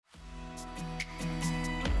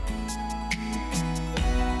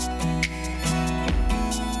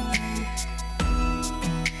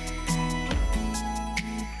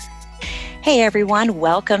Hey everyone,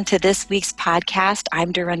 welcome to this week's podcast.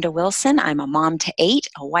 I'm Dorinda Wilson. I'm a mom to 8,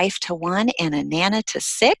 a wife to 1, and a nana to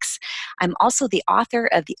 6. I'm also the author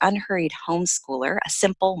of The Unhurried Homeschooler, a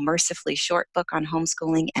simple, mercifully short book on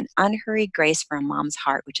homeschooling, and Unhurried Grace for a Mom's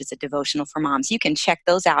Heart, which is a devotional for moms. You can check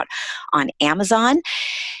those out on Amazon.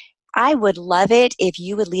 I would love it if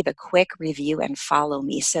you would leave a quick review and follow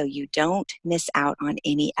me so you don't miss out on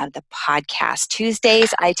any of the podcasts.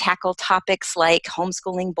 Tuesdays, I tackle topics like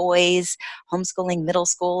homeschooling boys, homeschooling middle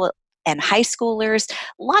school and high schoolers,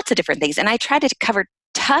 lots of different things. And I try to cover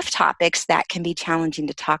tough topics that can be challenging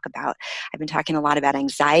to talk about. I've been talking a lot about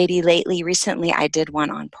anxiety lately. Recently, I did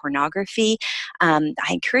one on pornography. I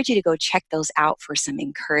encourage you to go check those out for some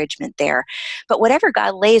encouragement there. But whatever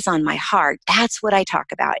God lays on my heart, that's what I talk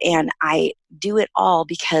about. And I do it all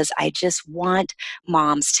because I just want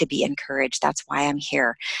moms to be encouraged. That's why I'm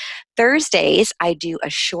here. Thursdays, I do a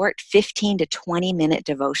short 15 to 20 minute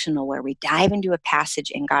devotional where we dive into a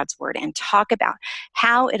passage in God's Word and talk about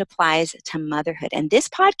how it applies to motherhood. And this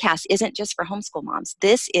podcast isn't just for homeschool moms.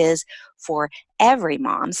 This is for every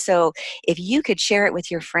mom. So if you could share it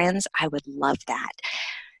with your friends, I would love that.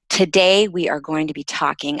 Today, we are going to be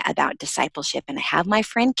talking about discipleship, and I have my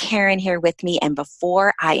friend Karen here with me. And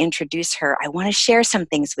before I introduce her, I want to share some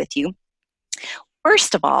things with you.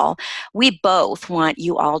 First of all, we both want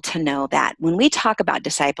you all to know that when we talk about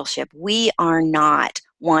discipleship, we are not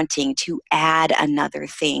wanting to add another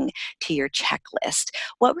thing to your checklist.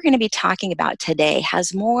 What we're going to be talking about today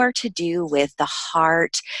has more to do with the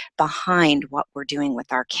heart behind what we're doing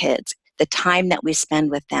with our kids, the time that we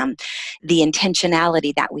spend with them, the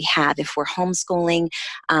intentionality that we have if we're homeschooling,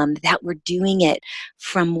 that we're doing it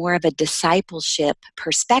from more of a discipleship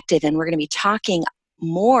perspective. And we're going to be talking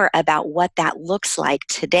more about what that looks like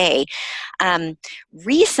today.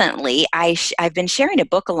 Recently, I've been sharing a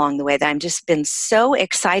book along the way that I've just been so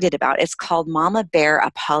excited about. It's called Mama Bear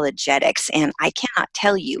Apologetics, and I cannot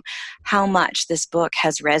tell you how much this book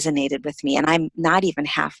has resonated with me, and I'm not even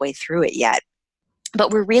halfway through it yet.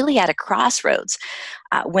 But we're really at a crossroads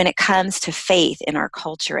when it comes to faith in our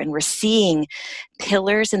culture, and we're seeing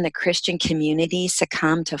pillars in the Christian community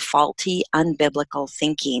succumb to faulty, unbiblical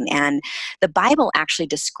thinking. And the Bible actually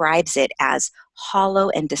describes it as hollow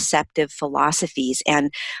and deceptive philosophies.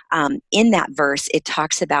 And in that verse, it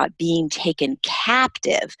talks about being taken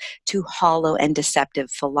captive to hollow and deceptive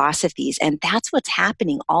philosophies. And that's what's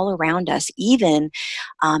happening all around us, even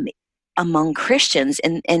among Christians,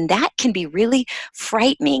 and that can be really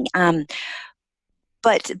frightening.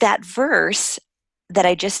 But that verse that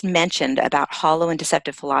I just mentioned about hollow and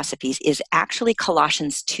deceptive philosophies is actually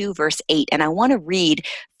Colossians 2, verse 8, and I want to read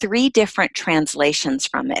 3 different translations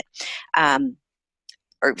from it.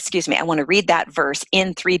 I want to read that verse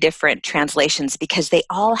in 3 different translations because they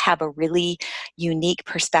all have a really unique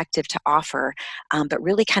perspective to offer, but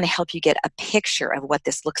really kind of help you get a picture of what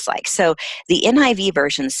this looks like. So the NIV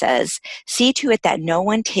version says, "See to it that no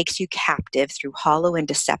one takes you captive through hollow and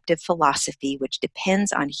deceptive philosophy, which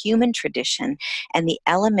depends on human tradition and the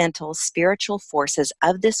elemental spiritual forces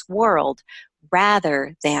of this world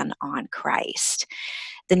rather than on Christ."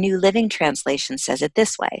 The New Living Translation says it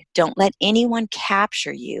this way: "Don't let anyone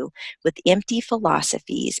capture you with empty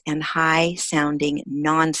philosophies and high-sounding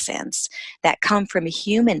nonsense that come from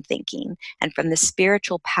human thinking and from the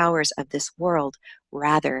spiritual powers of this world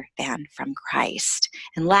rather than from Christ."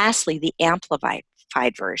 And lastly, the Amplified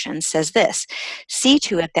version says this: "See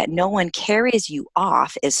to it that no one carries you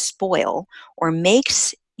off as spoil or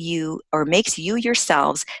makes you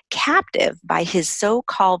yourselves captive by his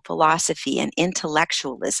so-called philosophy and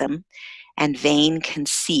intellectualism and vain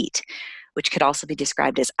conceit," which could also be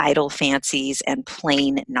described as idle fancies and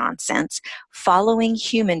plain nonsense, "following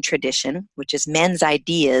human tradition," which is men's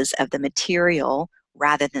ideas of the material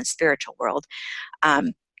rather than spiritual world,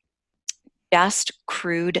 just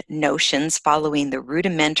crude notions following the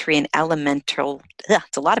rudimentary and elemental,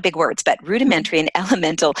 it's a lot of big words, but rudimentary and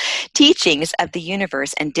elemental teachings of the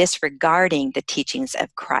universe and disregarding the teachings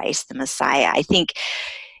of Christ, the Messiah. I think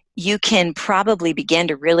you can probably begin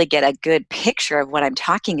to really get a good picture of what I'm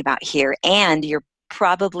talking about here, and you're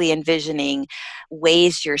probably envisioning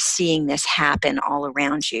ways you're seeing this happen all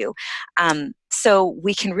around you. So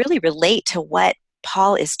we can really relate to what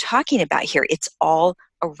Paul is talking about here. It's all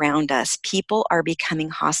around us. People are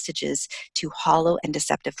becoming hostages to hollow and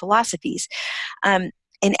deceptive philosophies. And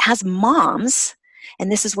as moms,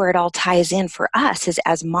 and this is where it all ties in for us, is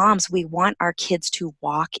as moms, we want our kids to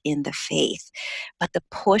walk in the faith. But the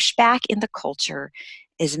pushback in the culture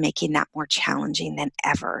is making that more challenging than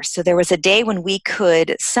ever. So there was a day when we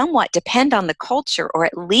could somewhat depend on the culture, or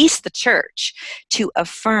at least the church, to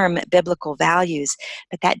affirm biblical values,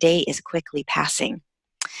 but that day is quickly passing.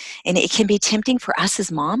 And it can be tempting for us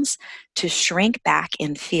as moms to shrink back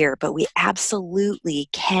in fear, but we absolutely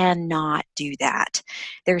cannot do that.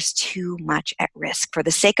 There's too much at risk. For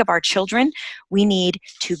the sake of our children, we need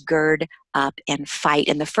to gird up and fight.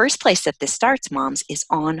 And the first place that this starts, moms, is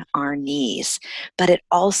on our knees. But it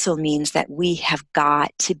also means that we have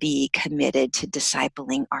got to be committed to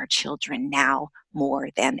discipling our children now more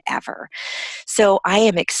than ever. So I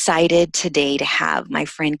am excited today to have my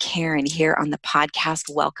friend Karen here on the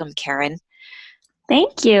podcast. Welcome, Karen.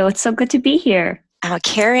 Thank you. It's so good to be here.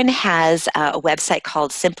 Karen has a website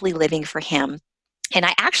called Simply Living for Him. And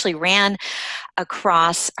I actually ran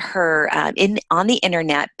across her on the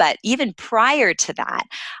internet, but even prior to that,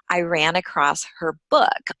 I ran across her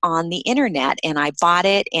book on the internet, and I bought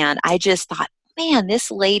it, and I just thought, man, this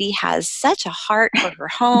lady has such a heart for her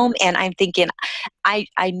home. And I'm thinking, I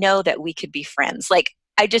know that we could be friends. Like,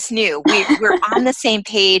 I just knew we're on the same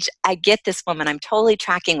page. I get this woman. I'm totally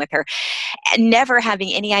tracking with her, and never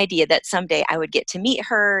having any idea that someday I would get to meet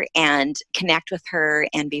her and connect with her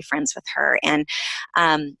and be friends with her. And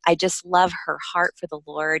I just love her heart for the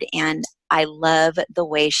Lord. And I love the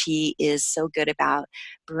way she is so good about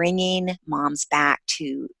bringing moms back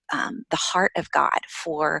to the heart of God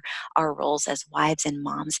for our roles as wives and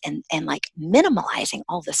moms, and like minimalizing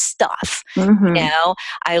all the stuff. Mm-hmm. You know,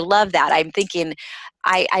 I love that. I'm thinking,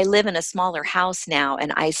 I live in a smaller house now,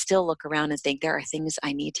 and I still look around and think there are things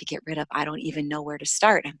I need to get rid of. I don't even know where to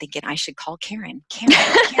start. I'm thinking I should call Karen. Karen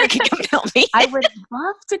can come help me. I would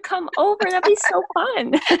love to come over. That'd be so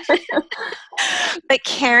fun. But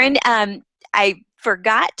Karen, I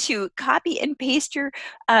forgot to copy and paste your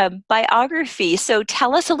biography. So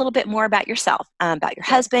tell us a little bit more about yourself, about your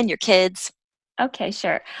husband, your kids. Okay,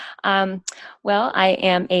 sure. Well, I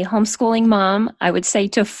am a homeschooling mom, I would say,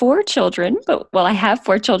 to 4 children. I have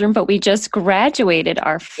 4 children, but we just graduated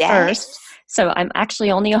our first. So I'm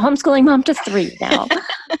actually only a homeschooling mom to 3 now.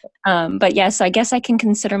 But yes, I guess I can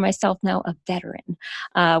consider myself now a veteran.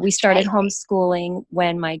 We started homeschooling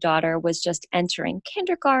when my daughter was just entering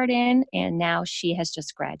kindergarten, and now she has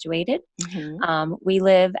just graduated. Mm-hmm. We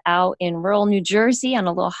live out in rural New Jersey on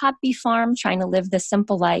a little hobby farm, trying to live the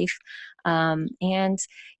simple life. And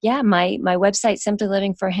yeah, my website, Simply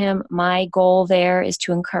Living for Him, my goal there is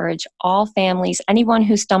to encourage all families, anyone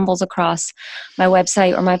who stumbles across my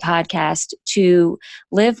website or my podcast, to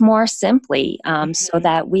live more simply, so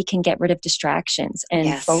that we can get rid of distractions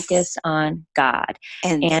and focus on God.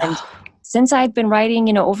 And since I've been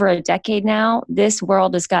writing, over a decade now, this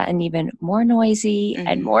world has gotten even more noisy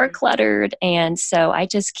and more cluttered. And so I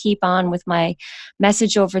just keep on with my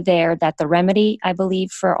message over there that the remedy, I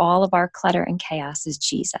believe, for all of our clutter and chaos is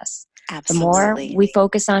Jesus. Absolutely. The more we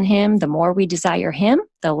focus on Him, the more we desire Him,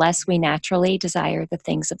 the less we naturally desire the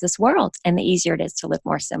things of this world, and the easier it is to live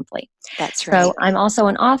more simply. That's right. So I'm also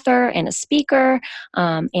an author and a speaker,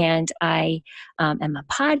 and I am a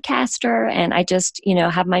podcaster, and I just,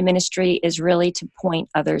 have my ministry is really to point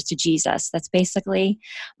others to Jesus. That's basically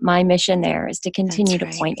my mission there, is to continue to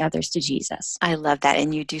point others to Jesus. I love that,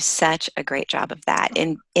 and you do such a great job of that.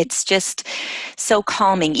 And it's just so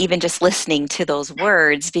calming, even just listening to those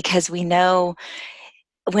words, because we know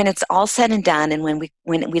when it's all said and done, and when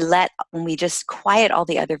we just quiet all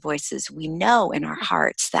the other voices, we know in our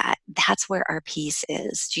hearts that that's where our peace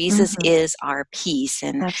is. Jesus is our peace,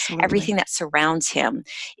 and everything that surrounds Him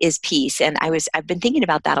is peace. And I've been thinking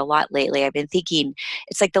about that a lot lately. I've been thinking,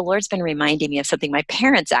 it's like the Lord's been reminding me of something my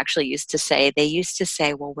parents actually used to say. They used to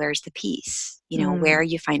say, well, where's the peace? Where are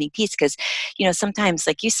you finding peace? Because, sometimes,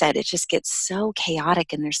 like you said, it just gets so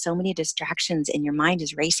chaotic, and there's so many distractions, and your mind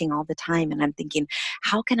is racing all the time. And I'm thinking,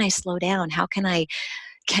 how can I slow down? How can I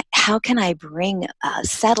bring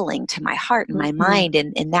settling to my heart and my mind?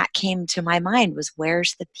 And that came to my mind was,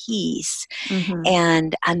 where's the peace?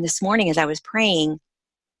 And this morning, as I was praying,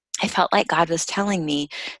 I felt like God was telling me,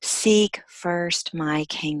 seek first my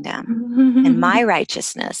kingdom and my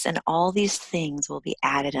righteousness, and all these things will be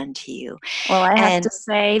added unto you. Well, I have to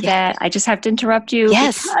say that I just have to interrupt you,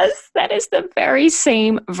 because that is the very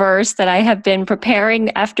same verse that I have been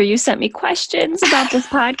preparing after you sent me questions about this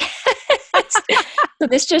podcast. So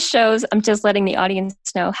this just shows, I'm just letting the audience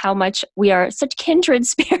know how much we are such kindred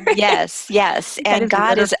spirits. Yes. And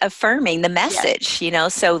God is affirming the message,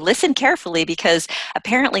 so listen carefully, because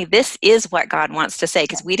apparently this is what God wants to say,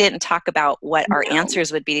 because we didn't talk about what our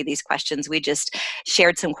answers would be to these questions. We just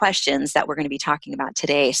shared some questions that we're going to be talking about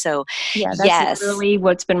today. So that's really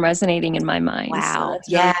what's been resonating in my mind. Wow.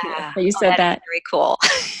 So that's really cool. So you said that. Very cool.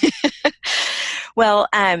 Well,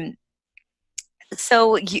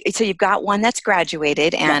 so you've got one that's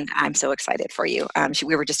graduated, and I'm so excited for you.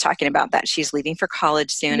 We were just talking about that. She's leaving for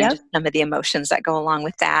college soon, and just some of the emotions that go along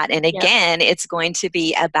with that. And again, it's going to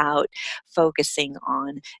be about focusing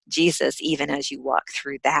on Jesus, even as you walk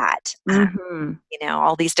through that.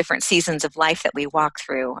 All these different seasons of life that we walk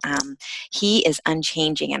through. He is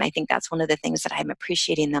unchanging, and I think that's one of the things that I'm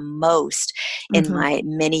appreciating the most in my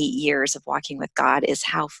many years of walking with God, is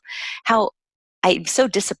how I'm so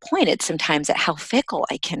disappointed sometimes at how fickle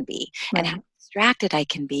I can be and how distracted I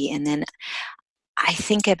can be. And then I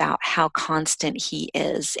think about how constant He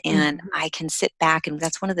is, and I can sit back, and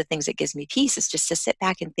that's one of the things that gives me peace, is just to sit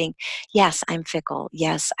back and think, yes, I'm fickle.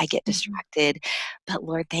 Yes, I get distracted. But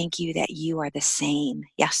Lord, thank you that you are the same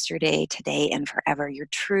yesterday, today, and forever. Your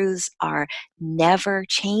truths are never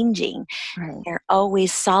changing. They're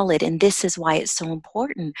always solid. And this is why it's so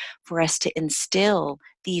important for us to instill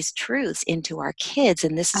these truths into our kids.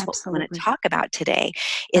 And this is what we want to talk about today,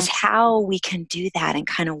 is how we can do that and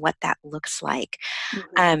kind of what that looks like.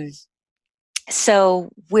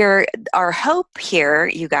 So our hope here,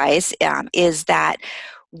 you guys, is that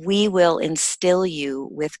we will instill you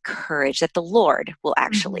with courage, that the Lord will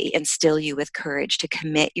actually instill you with courage to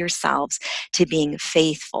commit yourselves to being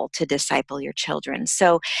faithful to disciple your children.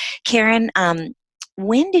 So, Karen,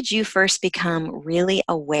 when did you first become really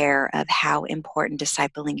aware of how important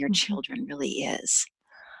discipling your children really is?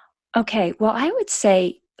 Okay, well, I would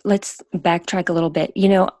say, let's backtrack a little bit.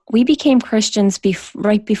 We became Christians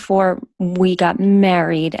right before we got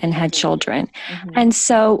married and had children. And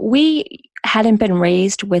so we hadn't been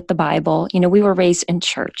raised with the Bible. We were raised in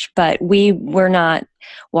church, but we were not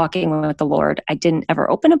walking with the Lord. I didn't ever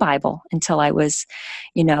open a Bible until I was,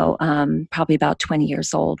 probably about 20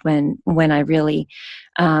 years old, when I really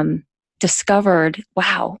discovered,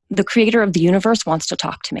 wow, the creator of the universe wants to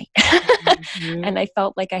talk to me. And I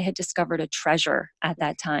felt like I had discovered a treasure at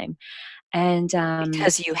that time. And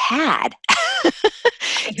because you had.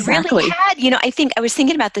 You really had. I was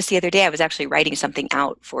thinking about this the other day. I was actually writing something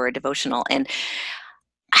out for a devotional, and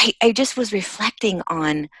I just was reflecting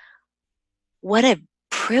on what a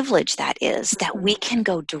privilege that is, that we can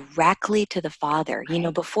go directly to the Father.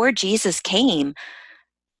 Before Jesus came,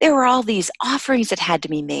 there were all these offerings that had to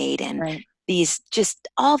be made, and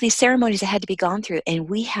all these ceremonies that had to be gone through, and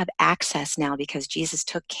we have access now because Jesus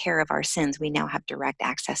took care of our sins. We now have direct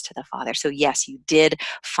access to the Father. So yes, you did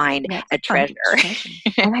find a treasure.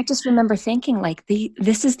 And I just remember thinking, like,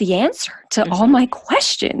 this is the answer to all my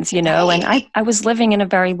questions, and I was living in a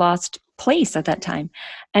very lost place at that time.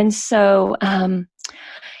 And so,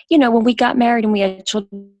 when we got married and we had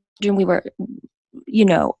children, we were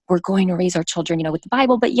we're going to raise our children, with the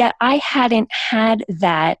Bible, but yet I hadn't had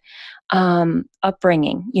that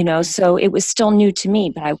upbringing, so it was still new to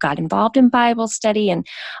me. But I got involved in Bible study, and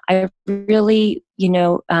I really,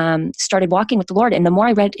 started walking with the Lord. And the more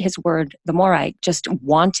I read His Word, the more I just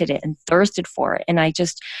wanted it and thirsted for it. And I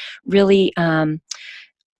just really, knew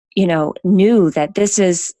that this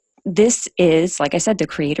is, like I said, the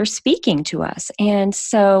Creator speaking to us. And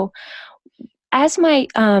so, as my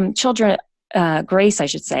children, Grace, I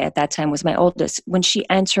should say, at that time was my oldest, when she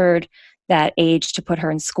entered that age to put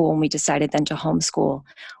her in school, and we decided then to homeschool.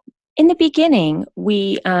 In the beginning,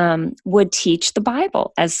 we would teach the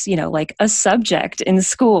Bible as, like a subject in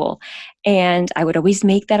school. And I would always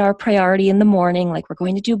make that our priority in the morning, like, we're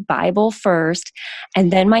going to do Bible first.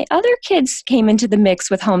 And then my other kids came into the mix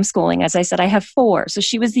with homeschooling. As I said, I have 4. So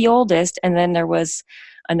she was the oldest, and then there was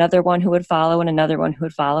another one who would follow, and another one who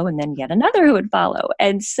would follow, and then yet another who would follow.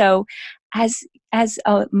 And so as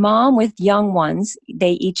a mom with young ones,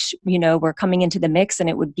 they each, were coming into the mix, and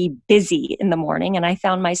it would be busy in the morning. And I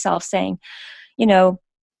found myself saying, we'll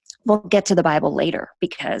get to the Bible later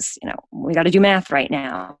because, we got to do math right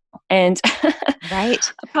now. And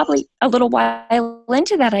probably a little while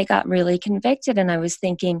into that, I got really convicted, and I was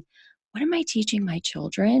thinking, what am I teaching my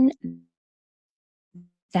children?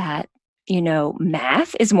 That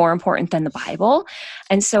math is more important than the Bible.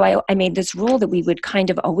 And so I made this rule that we would kind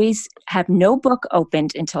of always have no book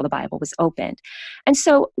opened until the Bible was opened. And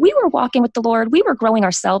so we were walking with the Lord. We were growing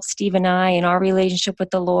ourselves, Steve and I, in our relationship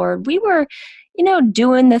with the Lord. We were,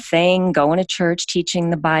 doing the thing, going to church, teaching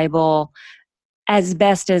the Bible. as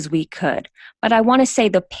best as we could. But I want to say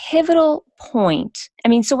the pivotal point,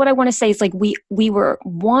 so what I want to say is like we were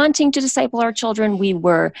wanting to disciple our children. We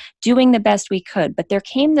were doing the best we could. But there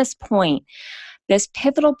came this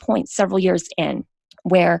pivotal point several years in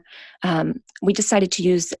where we decided to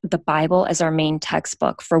use the Bible as our main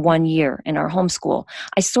textbook for 1 year in our homeschool.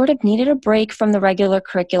 I sort of needed a break from the regular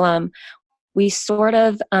curriculum.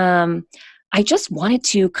 I just wanted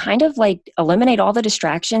to kind of like eliminate all the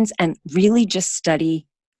distractions and really just study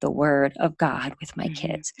the Word of God with my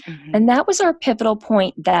kids. Mm-hmm. And that was our pivotal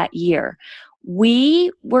point that year.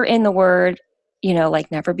 We were in the Word,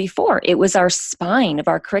 like never before. It was our spine of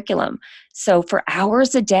our curriculum. So for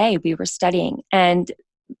hours a day, we were studying. And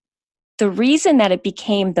the reason that it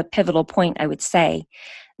became the pivotal point, I would say,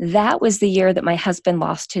 that was the year that my husband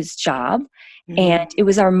lost his job. Mm-hmm. And it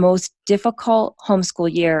was our most difficult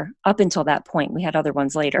homeschool year up until that point. We had other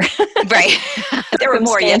ones later. Right. There were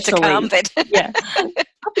more yet to come. But yeah,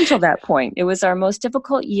 up until that point, it was our most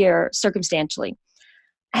difficult year circumstantially.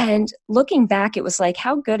 And looking back, it was like,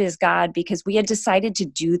 how good is God? Because we had decided to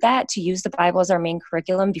do that, to use the Bible as our main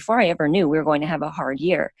curriculum before I ever knew we were going to have a hard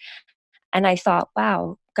year. And I thought,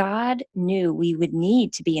 wow, God knew we would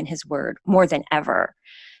need to be in His Word more than ever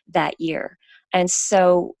that year. And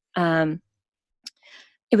so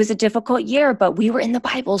it was a difficult year, but we were in the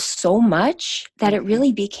Bible so much that it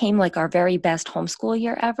really became like our very best homeschool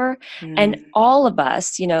year ever. Mm-hmm. And all of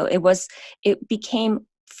us, it became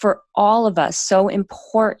for all of us so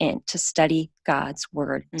important to study God's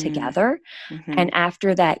Word together. Mm-hmm. And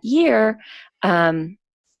after that year,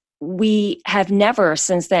 we have never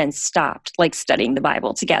since then stopped like studying the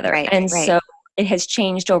Bible together. Right. So it has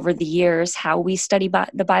changed over the years how we study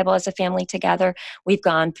the Bible as a family together. We've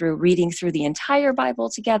gone through reading through the entire Bible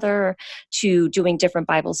together to doing different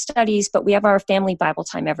Bible studies, but we have our family Bible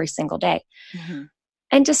time every single day. Mm-hmm.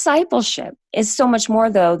 And discipleship is so much more,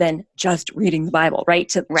 though, than just reading the Bible, right?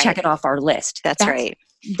 To check it off our list. That's right.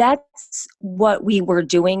 That's what we were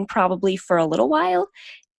doing probably for a little while.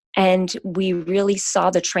 And we really saw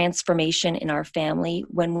the transformation in our family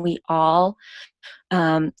when we all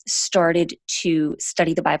started to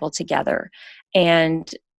study the Bible together.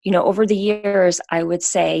 And, over the years, I would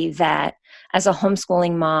say that as a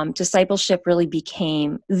homeschooling mom, discipleship really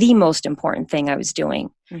became the most important thing I was doing,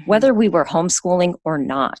 whether we were homeschooling or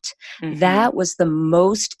not. Mm-hmm. That was the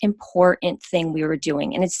most important thing we were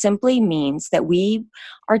doing. And it simply means that we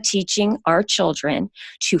are teaching our children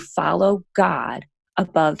to follow God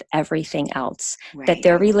above everything else, that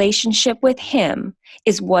their relationship with Him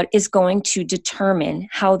is what is going to determine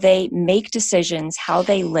how they make decisions, how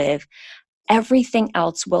they live. Everything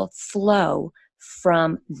else will flow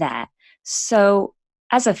from that. So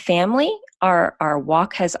as a family, our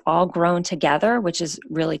walk has all grown together, which is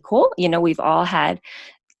really cool. We've all had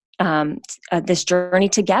this journey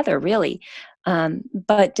together, really.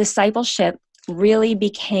 But discipleship really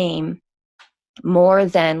became more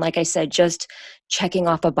than, like I said, just checking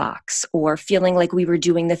off a box or feeling like we were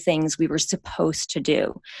doing the things we were supposed to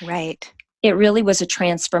do. Right. It really was a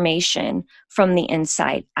transformation from the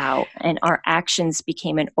inside out, and our actions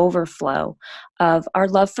became an overflow of our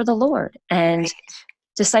love for the Lord. And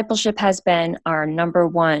discipleship has been our number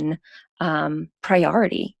one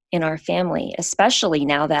priority in our family, especially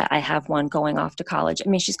now that I have one going off to college.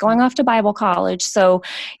 She's going off to Bible college, so,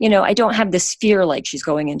 I don't have this fear like she's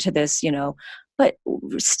going into this, but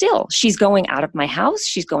still, she's going out of my house.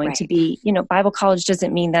 She's going to be, Bible college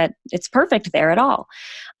doesn't mean that it's perfect there at all.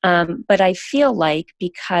 But I feel like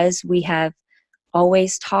because we have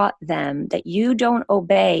always taught them that you don't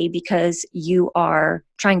obey because you are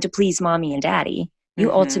trying to please mommy and daddy,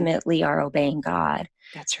 you ultimately are obeying God.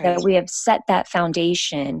 That's right. That we have set that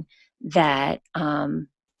foundation that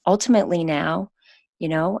ultimately now,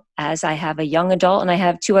 as I have a young adult and I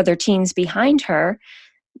have 2 other teens behind her,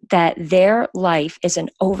 that their life is an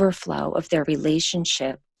overflow of their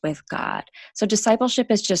relationship with God. So discipleship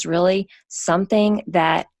is just really something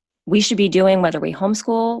that we should be doing whether we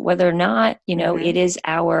homeschool, whether or not, it is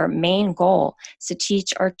our main goal to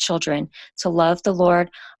teach our children to love the Lord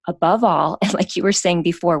above all. And like you were saying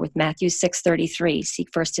before with Matthew 6:33, seek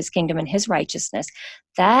first His kingdom and His righteousness.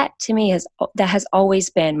 That to me has always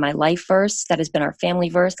been my life verse. That has been our family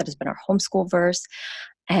verse. That has been our homeschool verse.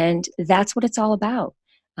 And that's what it's all about.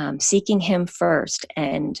 Seeking Him first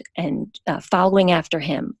and following after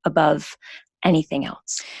Him above anything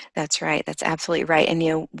else. That's right. That's absolutely right.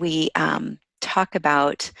 And we talk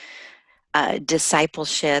about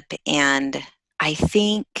discipleship, and I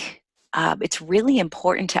think it's really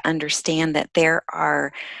important to understand that there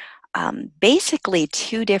are basically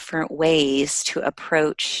two different ways to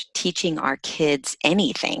approach teaching our kids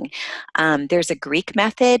anything. There's a Greek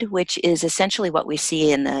method, which is essentially what we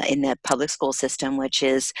see in the public school system, which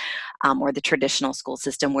is, or the traditional school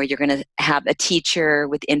system, where you're going to have a teacher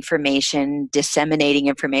with information, disseminating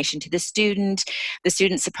information to the student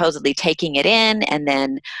supposedly taking it in, and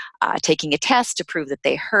then taking a test to prove that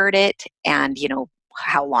they heard it, and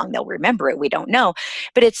how long they'll remember it, we don't know.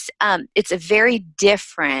 But it's a very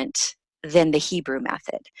different than the Hebrew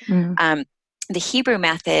method. Mm. The Hebrew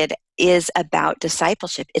method is about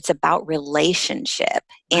discipleship. It's about relationship,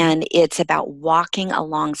 and it's about walking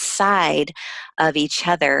alongside of each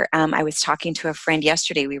other. I was talking to a friend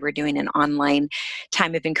yesterday. We were doing an online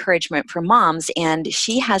time of encouragement for moms, and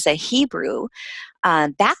she has a Hebrew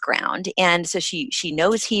background, and so she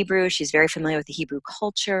knows Hebrew. She's very familiar with the Hebrew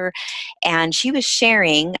culture, and she was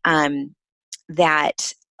sharing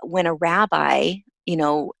that when a rabbi,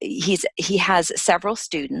 he has several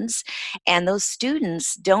students, and those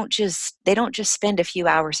students don't just spend a few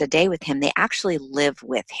hours a day with him. They actually live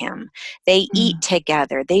with him. They eat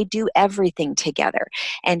together. They do everything together,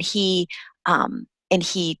 and he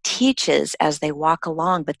teaches as they walk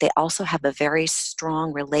along, but they also have a very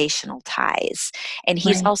strong relational ties. And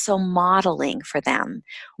he's also modeling for them,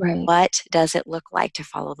 what does it look like to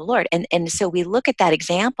follow the Lord? And so we look at that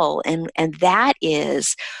example, and that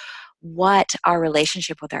is what our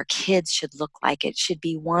relationship with our kids should look like. It should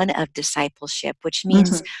be one of discipleship, which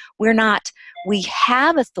means we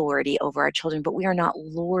have authority over our children, but we are not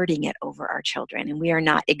lording it over our children, and we are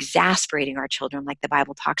not exasperating our children like the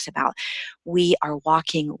Bible talks about. We are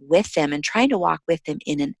walking with them and trying to walk with them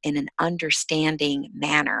in an understanding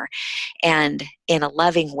manner and in a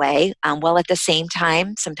loving way, while at the same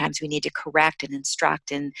time, sometimes we need to correct and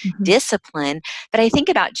instruct and discipline. But I think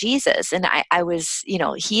about Jesus, and I was,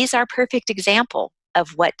 he's our perfect example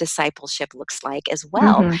of what discipleship looks like as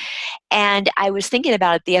well. And I was thinking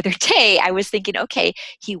about it the other day. I was thinking, okay,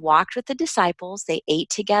 he walked with the disciples. They ate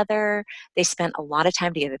together. They spent a lot of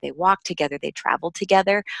time together. They walked together. They traveled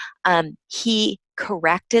together. He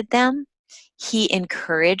corrected them. He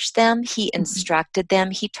encouraged them. He instructed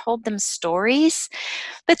them. He told them stories.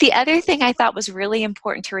 But the other thing I thought was really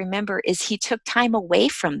important to remember is he took time away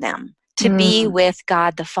from them to be with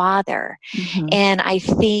God the Father. And I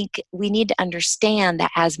think we need to understand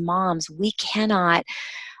that as moms, we cannot,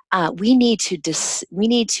 we need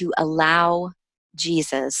to allow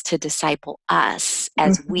Jesus to disciple us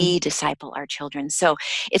as we disciple our children. So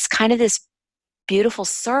it's kind of this beautiful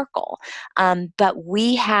circle, but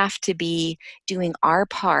we have to be doing our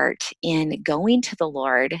part in going to the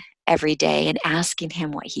Lord every day and asking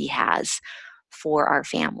him what he has for our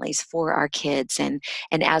families, for our kids, and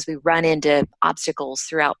as we run into obstacles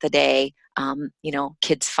throughout the day,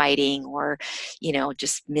 kids fighting or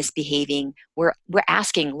just misbehaving, we're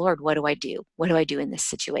asking, Lord, what do I do? What do I do in this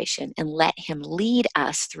situation? And let him lead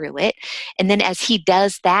us through it. And then as he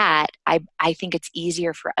does that, I think it's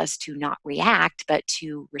easier for us to not react, but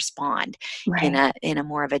to respond in a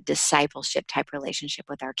more of a discipleship type relationship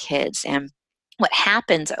with our kids. And what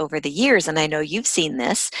happens over the years, and I know you've seen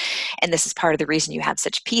this, and this is part of the reason you have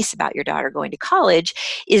such peace about your daughter going to college,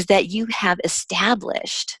 is that you have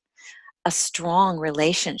established a strong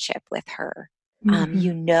relationship with her.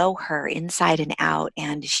 You know her inside and out,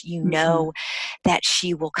 and you know that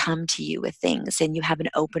she will come to you with things, and you have an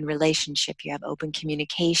open relationship. You have open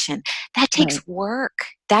communication. That takes work.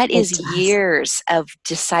 That is years of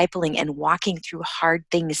discipling and walking through hard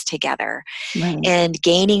things together and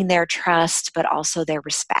gaining their trust, but also their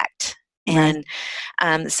respect. And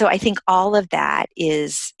so I think all of that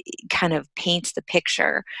is kind of paints the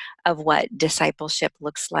picture of what discipleship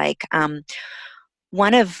looks like.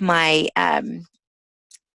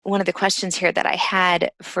 One of the questions here that I had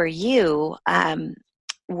for you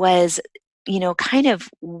was, kind of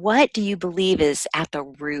what do you believe is at the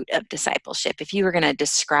root of discipleship? If you were going to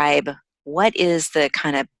describe what is the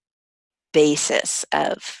kind of basis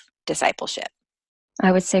of discipleship?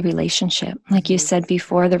 I would say relationship. Like you said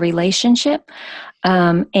before, the relationship.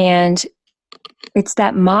 And it's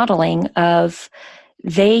that modeling of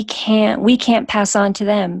we can't pass on to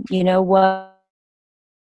them, what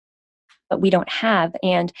we don't have.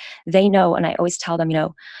 And they know, and I always tell them,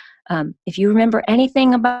 if you remember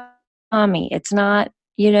anything about mommy, it's not,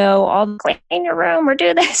 all clean your room or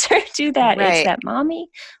do this or do that. Right. It's that mommy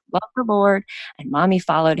loved the Lord and mommy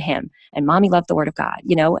followed him and mommy loved the word of God,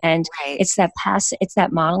 and it's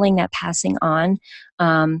that modeling, that passing on.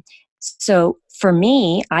 So for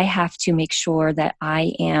me, I have to make sure that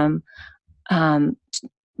I am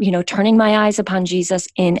turning my eyes upon Jesus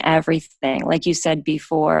in everything, like you said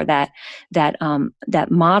before, that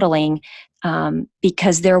modeling,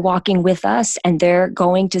 because they're walking with us and they're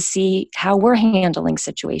going to see how we're handling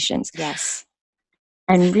situations. Yes.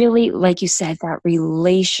 And really, like you said, that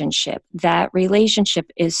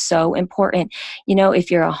relationship is so important.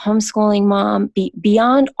 If you're a homeschooling mom,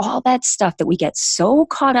 beyond all that stuff that we get so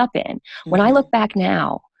caught up in, when I look back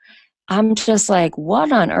now, I'm just like,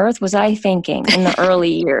 what on earth was I thinking in the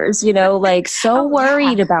early years? So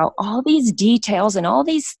worried about all these details and all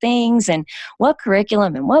these things and what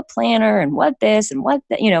curriculum and what planner and what this and what,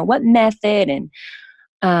 what method.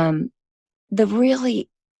 And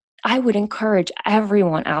I would encourage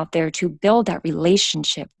everyone out there to build that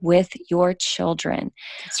relationship with your children.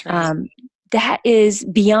 That's right. That is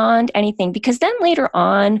beyond anything, because then later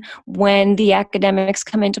on, when the academics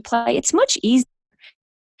come into play, it's much easier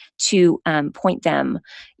to point them,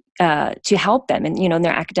 to help them in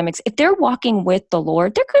their academics. If they're walking with the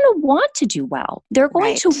Lord, they're going to want to do well. They're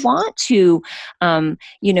going to want to,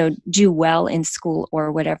 do well in school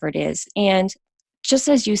or whatever it is. And just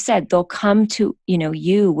as you said, they'll come to,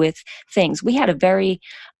 you with things. We had a very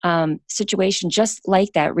situation just like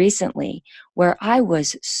that recently, where I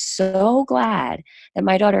was so glad that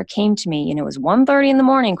my daughter came to me. It was 1:30 in the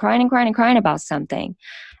morning, crying and crying and crying about something.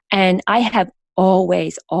 And I have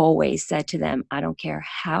always said to them, I don't care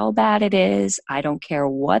how bad it is. I don't care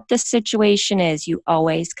what the situation is. You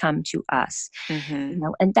always come to us.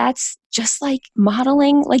 And that's just like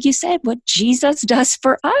modeling, like you said, what Jesus does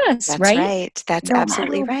for us, That's right? right. That's No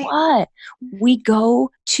absolutely matter right. what, we go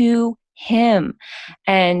to him.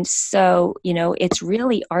 And so, it's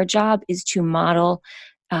really our job is to model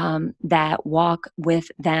that walk with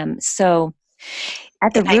them. So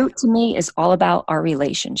at the root, to me, is all about our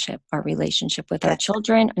relationship with our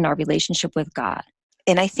children and our relationship with God.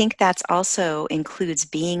 And I think that's also includes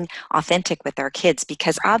being authentic with our kids,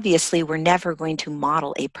 because obviously we're never going to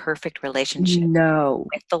model a perfect relationship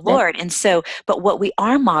with the Lord. And so, but what we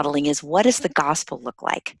are modeling is, what does the gospel look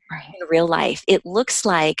like in real life? It looks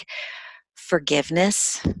like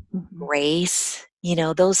forgiveness, grace,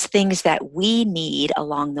 those things that we need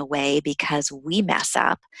along the way because we mess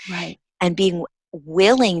up. Right. And being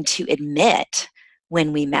willing to admit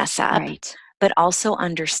when we mess up, but also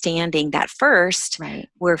understanding that first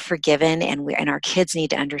we're forgiven, and our kids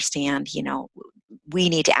need to understand, we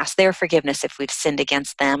need to ask their forgiveness if we've sinned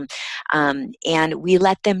against them. And we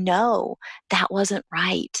let them know that wasn't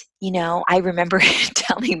right. I remember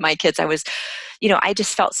telling my kids, I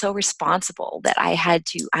just felt so responsible that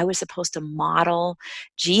I was supposed to model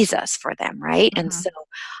Jesus for them, right? And so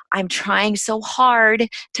I'm trying so hard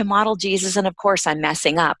to model Jesus, and of course I'm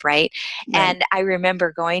messing up, right? And I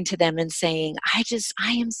remember going to them and saying, I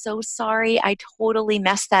am so sorry, I totally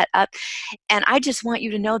messed that up, and I just want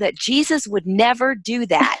you to know that Jesus would never do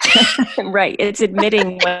that. Right. It's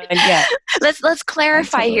admitting when, Let's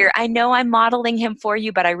clarify here. I know I'm modeling him for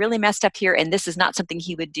you, but I really messed up here, and this is not something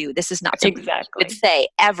he would do. This is not something he would say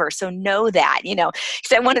ever. So know that, because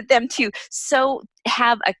I wanted them to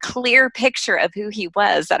have a clear picture of who he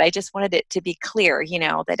was, that I just wanted it to be clear,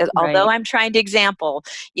 that although I'm trying to example,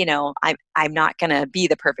 I'm not going to be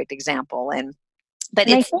the perfect example. But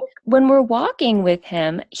I think when we're walking with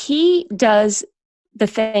him, he does the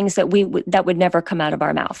things that that would never come out of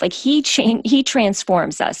our mouth. Like he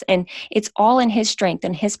transforms us, and it's all in his strength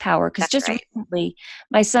and his power. Because recently,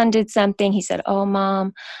 my son did something. He said, "Oh,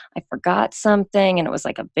 Mom, I forgot something," and it was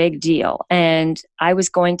like a big deal. And I was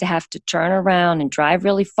going to have to turn around and drive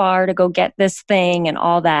really far to go get this thing and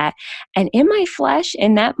all that. And in my flesh,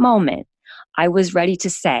 in that moment, I was ready to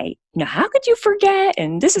say, how could you forget?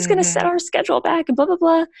 And this is going to set our schedule back and blah, blah,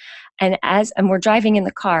 blah. And we're driving in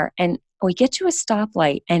the car, and we get to a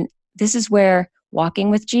stoplight, and this is where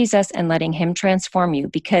walking with Jesus and letting him transform you,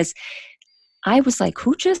 because I was like,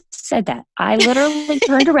 who just said that? I literally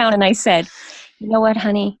turned around and I said, you know what,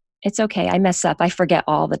 honey, it's okay. I mess up. I forget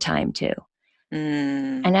all the time too.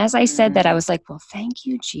 And as I said that, I was like, well, thank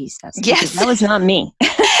you, Jesus. Because that was not me.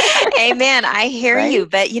 Amen. I hear you.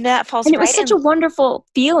 But that falls and it was such a wonderful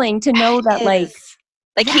feeling to know that like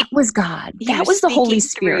that was God. That was the Holy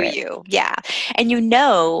Spirit. You. Yeah. And in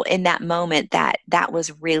that moment that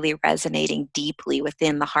was really resonating deeply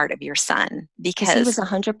within the heart of your son, because he was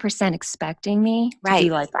 100% expecting me to be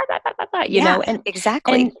like, bah, bah, bah, bah, and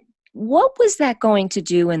exactly. And what was that going to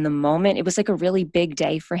do in the moment? It was like a really big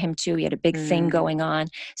day for him too. He had a big thing going on.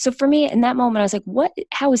 So for me in that moment, I was like,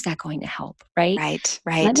 how is that going to help? Right.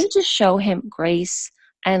 Let me just show him grace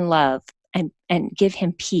and love and give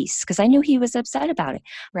him peace, because I knew he was upset about it.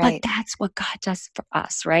 But that's what God does for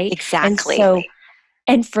us, right? Exactly. And so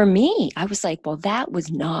And for me, I was like, well, that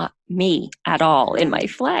was not me at all in my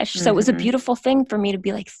flesh. So it was a beautiful thing for me to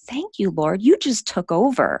be like, thank you, Lord, you just took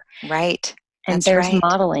over. Right. And That's there's right.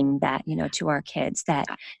 modeling that, to our kids, that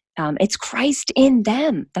it's Christ in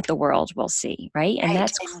them that the world will see, right? And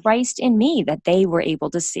that's Christ in me that they were able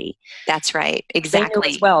to see. That's right. They knew as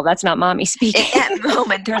Exactly. well, that's not mommy speaking. In that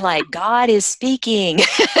moment, they're like, God is speaking.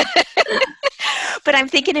 But I'm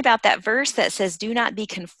thinking about that verse that says, do not be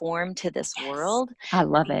conformed to this world. I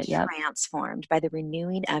love Be it. Yep. transformed by the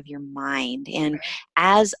renewing of your mind. And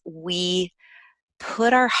as we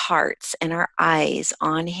put our hearts and our eyes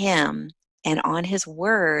on him and on his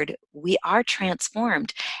word, we are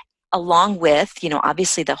transformed, along with,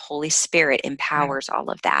 obviously the Holy Spirit empowers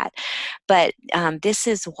all of that. But this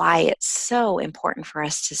is why it's so important for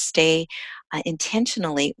us to stay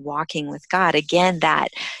intentionally walking with God. Again, that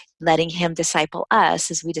letting him disciple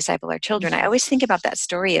us as we disciple our children. I always think about that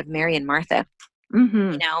story of Mary and Martha.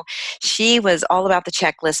 She was all about the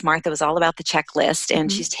checklist. Martha was all about the checklist,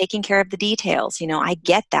 and she's taking care of the details. I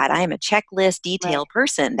get that. I am a checklist detail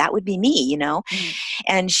person. That would be me,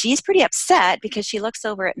 And she's pretty upset because she looks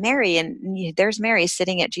over at Mary, and there's Mary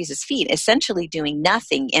sitting at Jesus' feet, essentially doing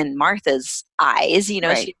nothing in Martha's eyes.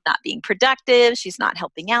 She's not being productive. She's not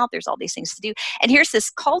helping out. There's all these things to do. And here's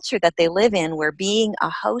this culture that they live in where being a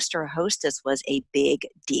host or a hostess was a big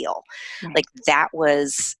deal. Like, that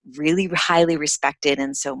was really highly respected.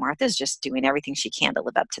 And so Martha's just doing everything she can to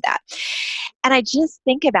live up to that. And I just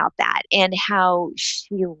think about that and how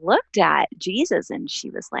she looked at Jesus and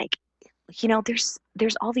she was like,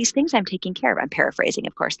 there's all these things I'm taking care of. I'm paraphrasing,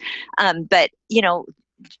 of course. But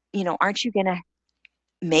aren't you going to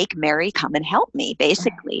make Mary come and help me,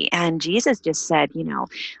 basically? And Jesus just said,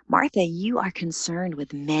 Martha, you are concerned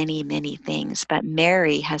with many, many things, but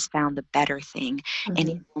Mary has found the better thing, and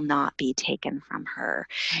it will not be taken from her.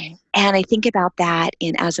 And I think about that,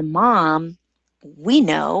 and as a mom, we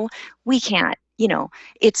know we can't,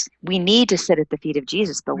 we need to sit at the feet of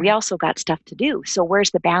Jesus, but we also got stuff to do. So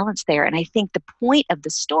where's the balance there? And I think the point of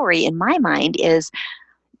the story in my mind is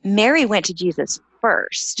Mary went to Jesus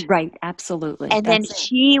first. Right, absolutely. And then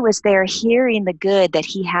she was there hearing the good that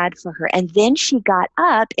he had for her. And then she got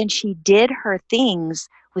up and she did her things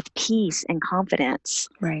with peace and confidence.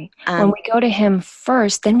 Right. When we go to him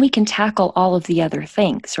first, then we can tackle all of the other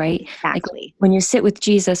things, right? Exactly. Like when you sit with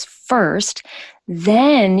Jesus first,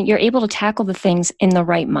 then you're able to tackle the things in the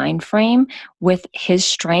right mind frame with his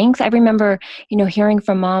strength. I remember, hearing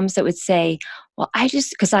from moms that would say, well, I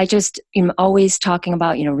just am always talking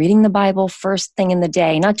about, reading the Bible first thing in the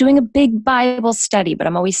day, not doing a big Bible study, but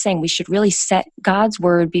I'm always saying we should really set God's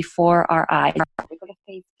word before our eyes. Before we go to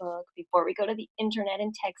Facebook, before we go to the internet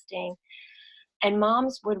and texting. And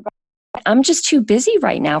moms would, I'm just too busy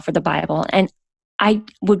right now for the Bible. And I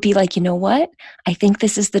would be like, you know what? I think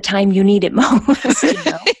this is the time you need it most.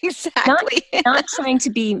 Exactly. Not trying to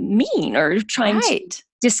be mean or trying to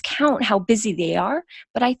discount how busy they are.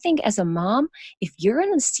 But I think as a mom, if you're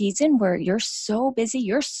in a season where you're so busy,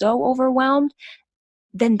 you're so overwhelmed,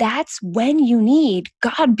 then that's when you need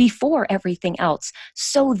God before everything else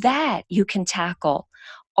so that you can tackle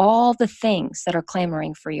all the things that are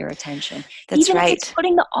clamoring for your attention. That's Even if it's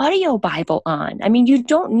putting the audio Bible on. I mean, you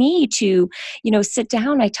don't need to, sit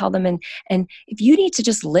down, I tell them, and if you need to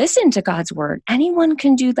just listen to God's word, anyone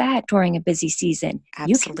can do that during a busy season.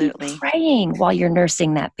 Absolutely. You can be praying while you're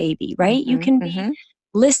nursing that baby, right? You can be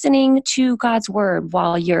listening to God's word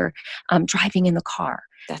while you're driving in the car.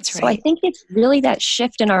 That's right. So I think it's really that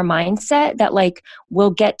shift in our mindset that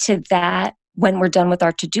we'll get to that when we're done with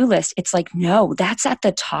our to-do list. It's like, no, that's at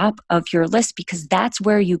the top of your list because that's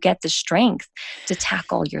where you get the strength to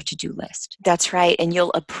tackle your to-do list. That's right. And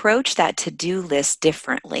you'll approach that to-do list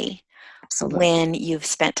differently. Absolutely. When you've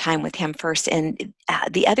spent time with him first. And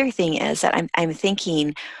the other thing is that I'm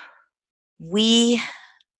thinking we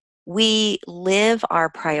live our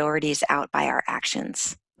priorities out by our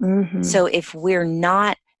actions. So if we're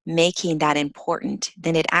not making that important,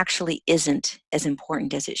 then it actually isn't as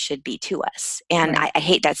important as it should be to us. And I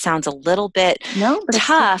hate that sounds a little bit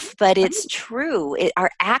tough, but it's true. Our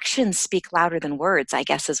actions speak louder than words, I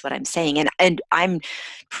guess is what I'm saying. And I'm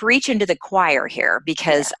preaching to the choir here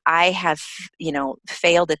because I have,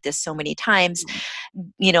 failed at this so many times.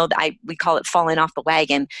 We call it falling off the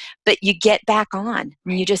wagon, but you get back on.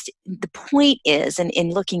 The point is, and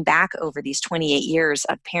in looking back over these 28 years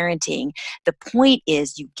of parenting, the point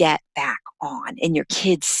is you get back on and your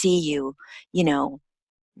kids see you,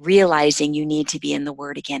 realizing you need to be in the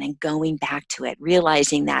Word again and going back to it,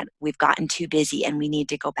 realizing that we've gotten too busy and we need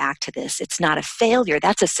to go back to this. It's not a failure,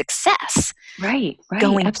 that's a success. Right,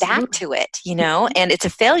 Going absolutely. back to it, and it's a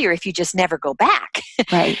failure if you just never go back.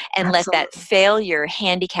 Right, and absolutely. let that failure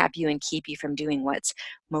handicap you and keep you from doing what's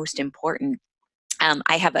most important.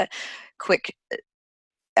 I have a quick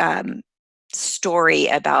story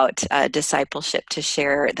about discipleship to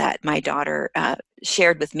share that my daughter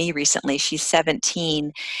shared with me recently. She's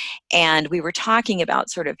 17, and we were talking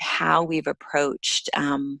about sort of how we've approached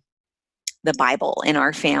the Bible in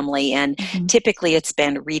our family, and typically it's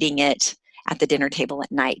been reading it at the dinner table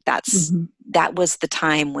at night. That was the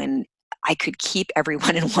time when I could keep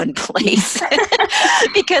everyone in one place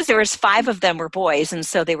because there was 5 of them were boys, and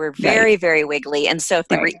so they were very, very wiggly. And so if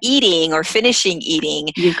they were eating or finishing eating,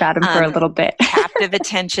 you got them for a little bit. captive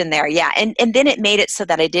attention there. Yeah. And then it made it so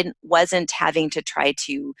that I wasn't having to try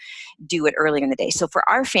to do it earlier in the day. So for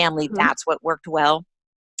our family, that's what worked well.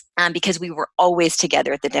 Because we were always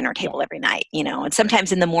together at the dinner table every night, and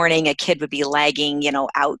sometimes in the morning a kid would be lagging,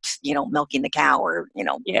 out, milking the cow or,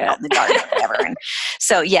 out in the garden or whatever. And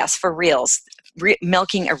so, yes, for reals,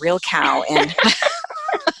 milking a real cow. And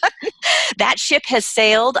that ship has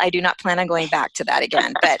sailed. I do not plan on going back to that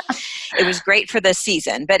again, but it was great for the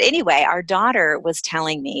season. But anyway, our daughter was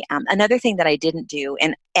telling me another thing that I didn't do,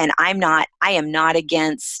 and I am not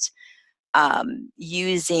against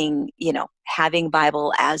using, having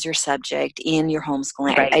Bible as your subject in your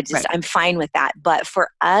homeschooling. I'm fine with that. But for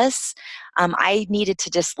us, I needed to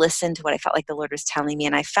just listen to what I felt like the Lord was telling me.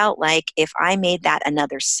 And I felt like if I made that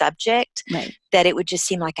another subject, that it would just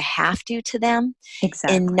seem like a have-to to them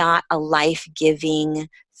and not a life-giving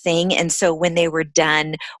thing. And so when they were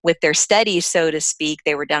done with their studies, so to speak,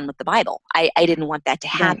 they were done with the Bible. I didn't want that to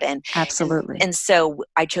happen. Absolutely. And so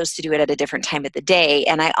I chose to do it at a different time of the day.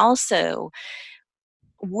 And I also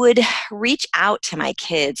would reach out to my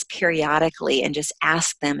kids periodically and just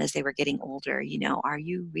ask them as they were getting older, are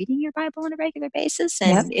you reading your Bible on a regular basis?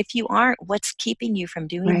 And if you aren't, what's keeping you from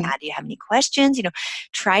doing that? Do you have any questions?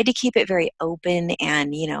 Try to keep it very open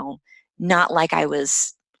and, not like I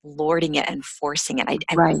was lording it and forcing it.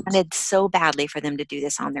 I wanted so badly for them to do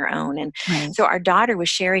this on their own. And so our daughter was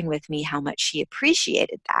sharing with me how much she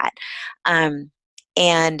appreciated that.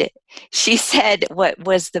 And she said what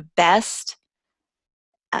was the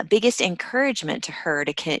biggest encouragement to her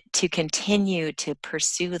to continue to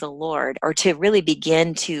pursue the Lord, or to really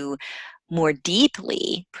begin to more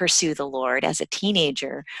deeply pursue the Lord as a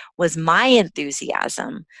teenager, was my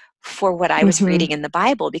enthusiasm for what I was reading in the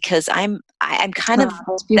Bible, because I'm kind of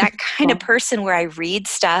that kind of person where I read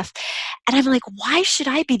stuff and I'm like, why should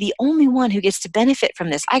I be the only one who gets to benefit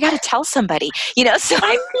from this? I got to tell somebody, so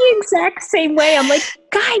I'm the exact same way. I'm like,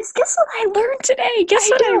 guys, guess what I learned today?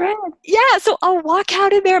 Guess what I read? Yeah, so I'll walk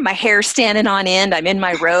out of there, my hair's standing on end, I'm in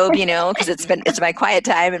my robe, because it's my quiet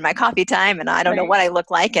time and my coffee time, and I don't know what I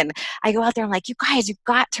look like, and I go out there, I'm like, you guys, you've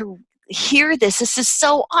got to hear this. This is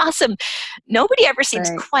so awesome. Nobody ever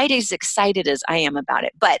seems quite as excited as I am about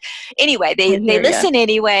it. But anyway, they listen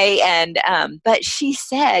anyway. And but she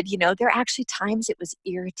said, there are actually times it was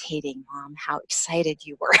irritating, Mom, how excited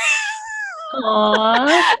you were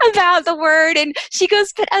about the Word. And she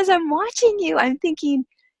goes, but as I'm watching you, I'm thinking,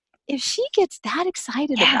 if she gets that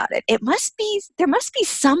excited about it, there must be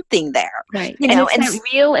something there. And it's that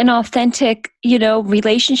real and authentic,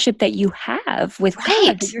 relationship that you have with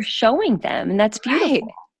God that you're showing them. And that's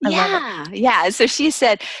beautiful. Yeah. So she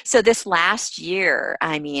said, so this last year,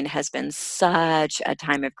 has been such a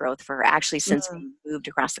time of growth for her, actually, since we moved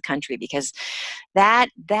across the country, because that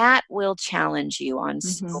will challenge you on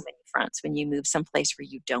so many fronts when you move someplace where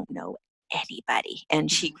you don't know anybody. And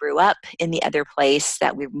she grew up in the other place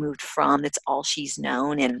that we moved from. That's all she's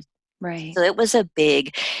known. And so it was a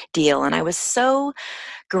big deal. And I was so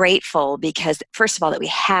grateful because, first of all, that we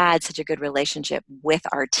had such a good relationship with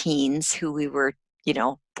our teens who we were,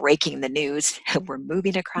 breaking the news. We're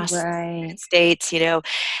moving across the United States,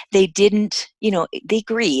 they didn't, they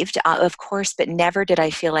grieved, of course, but never did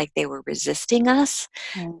I feel like they were resisting us.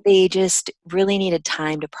 They just really needed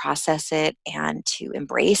time to process it and to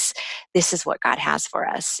embrace this is what God has for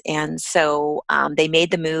us. And so they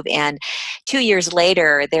made the move, and 2 years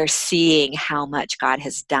later, they're seeing how much God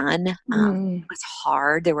has done. It was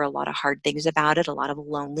hard. There were a lot of hard things about it, a lot of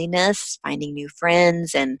loneliness, finding new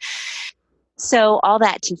friends. And so all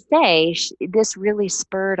that to say, this really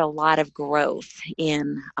spurred a lot of growth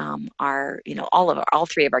in all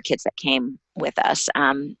 3 of our kids that came with us.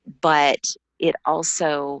 But it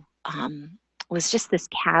also was just this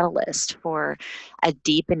catalyst for a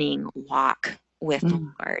deepening walk with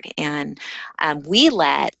the Lord. And we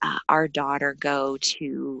let our daughter go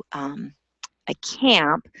to a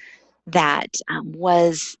camp that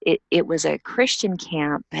it was a Christian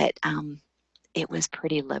camp, but it was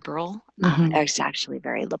pretty liberal. It was actually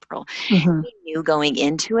very liberal. We knew going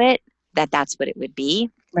into it that that's what it would be.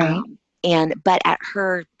 Right. But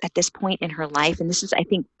at this point in her life, and this is, I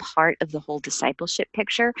think, part of the whole discipleship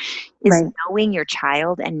picture, is knowing your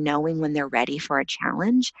child and knowing when they're ready for a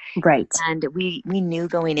challenge. Right. And we knew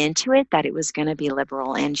going into it that it was going to be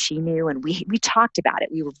liberal, and she knew, and we talked about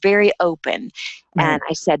it. We were very open. Right. And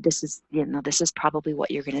I said, this is probably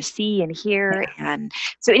what you're going to see and hear. Yeah. And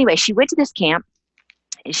so anyway, she went to this camp.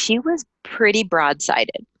 She was pretty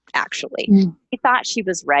broadsided, actually. She thought she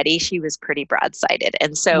was ready. She was pretty broadsided.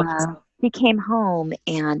 And so she came home,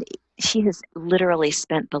 and she has literally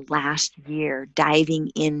spent the last year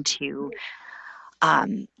diving into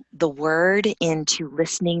the word, into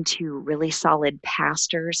listening to really solid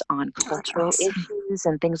pastors on cultural issues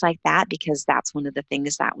and things like that, because that's one of the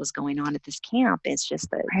things that was going on at this camp. It's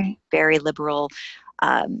just the very liberal,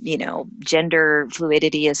 gender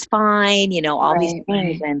fluidity is fine, all these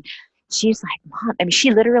things. And she's like, Mom, I mean,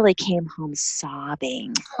 she literally came home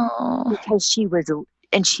sobbing because she was,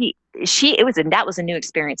 and that was a new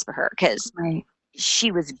experience for her, because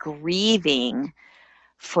she was grieving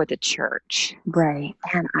for the church. Right.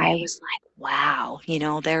 And I was like, wow,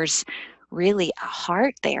 there's really a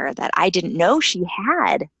heart there that I didn't know she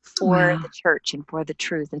had for the church and for the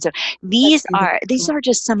truth. And so these are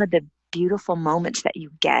just some of the beautiful moments that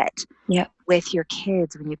you get with your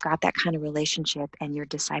kids when you've got that kind of relationship and you're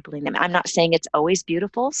discipling them. I'm not saying it's always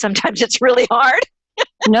beautiful. Sometimes it's really hard.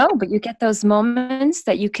 No, but you get those moments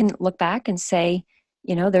that you can look back and say,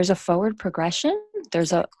 there's a forward progression.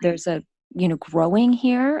 There's a growing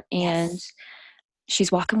here, and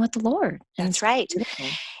she's walking with the Lord. That's right.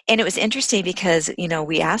 And it was interesting because,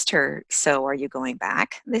 we asked her, so are you going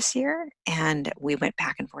back this year? And we went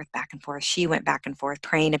back and forth, back and forth. She went back and forth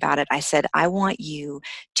praying about it. I said, I want you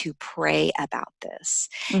to pray about this.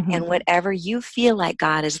 And whatever you feel like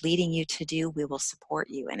God is leading you to do, we will support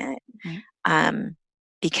you in it.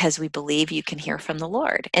 Because we believe you can hear from the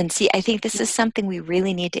Lord. And see, I think this is something we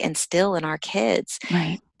really need to instill in our kids.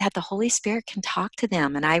 That the Holy Spirit can talk to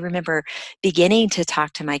them. And I remember beginning to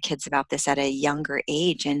talk to my kids about this at a younger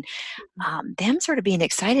age, and them sort of being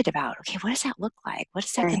excited about, okay, what does that look like? What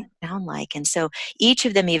is that going to sound like? And so each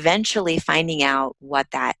of them eventually finding out what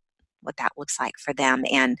that looks like for them.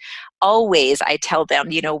 And always I tell them,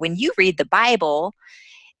 when you read the Bible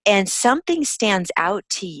and something stands out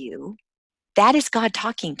to you, that is God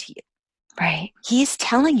talking to you. Right. He's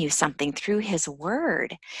telling you something through his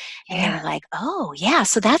word. And they're like, oh, yeah,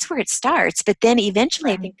 so that's where it starts. But then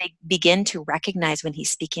eventually I think they begin to recognize when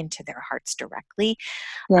he's speaking to their hearts directly.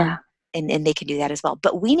 And they can do that as well.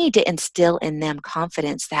 But we need to instill in them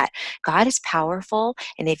confidence that God is powerful.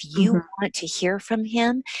 And if you want to hear from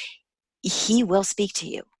him, he will speak to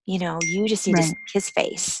you. You just need to seek his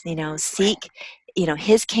face, seek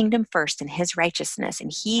his kingdom first and his righteousness,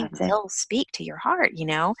 and he will speak to your heart.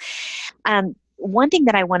 One thing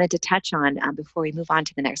that I wanted to touch on before we move on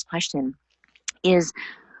to the next question is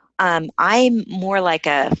I'm more like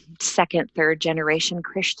a second, third generation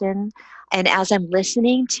Christian. And as I'm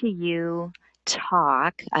listening to you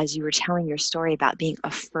talk, as you were telling your story about being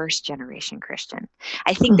a first generation Christian,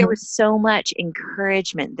 I think there was so much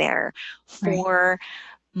encouragement there for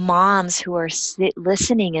moms who are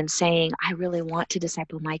listening and saying, I really want to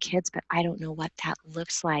disciple my kids, but I don't know what that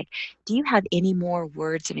looks like. Do you have any more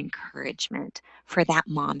words of encouragement for that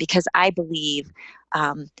mom? Because I believe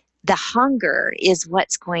the hunger is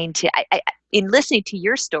what's going to, in listening to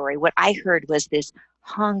your story, what I heard was this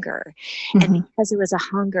hunger. And because there was a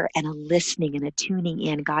hunger and a listening and a tuning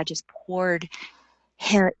in, God just poured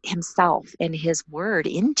himself and his word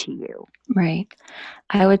into you. Right.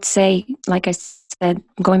 I would say, like I said,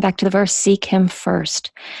 going back to the verse, seek him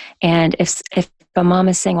first. And if a mom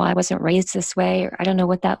is saying, well, I wasn't raised this way, or I don't know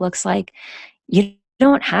what that looks like, you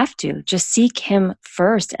don't have to. Just seek him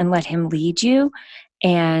first and let him lead you.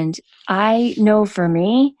 And I know for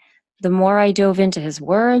me, the more I dove into his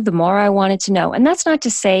word, the more I wanted to know. And that's not to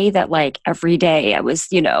say that like every day I was,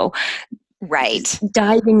 diving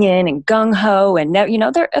in and gung ho, and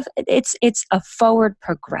it's a forward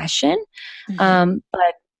progression.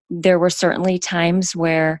 But there were certainly times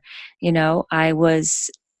where, I was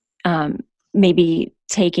maybe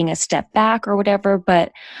taking a step back or whatever.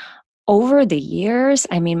 But over the years,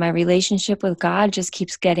 I mean, my relationship with God just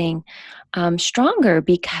keeps getting stronger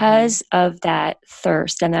because of that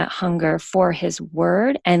thirst and that hunger for His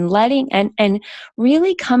Word, and letting and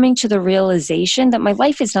really coming to the realization that my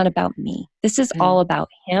life is not about me. This is all about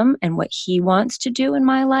Him and what He wants to do in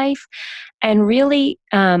my life, and really,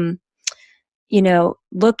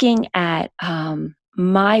 looking at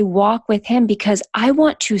my walk with Him because I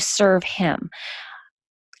want to serve Him.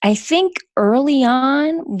 I think early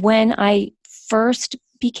on when I first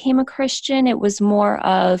became a Christian, it was more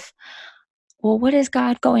of, well, what is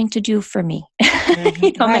God going to do for me? I'm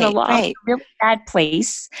in a really bad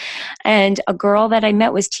place. And a girl that I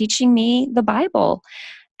met was teaching me the Bible.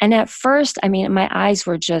 And at first, I mean, my eyes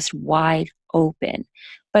were just wide open.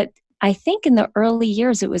 But I think in the early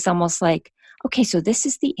years, it was almost like, okay, so this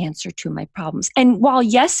is the answer to my problems. And while,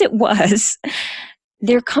 yes, it was,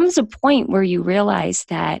 there comes a point where you realize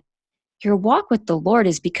that your walk with the Lord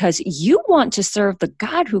is because you want to serve the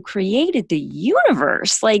God who created the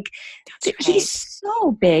universe. Like, He's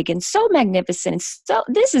so big and so magnificent. And so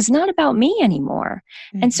this is not about me anymore.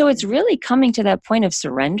 And so it's really coming to that point of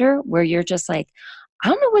surrender where you're just like, I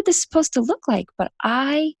don't know what this is supposed to look like, but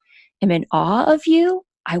I am in awe of you.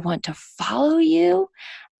 I want to follow you,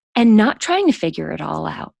 and not trying to figure it all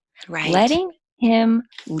out. Letting Him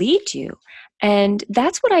lead you. And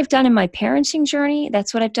that's what I've done in my parenting journey.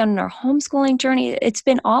 That's what I've done in our homeschooling journey. It's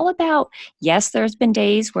been all about, yes, there's been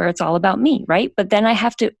days where it's all about me, right? But then I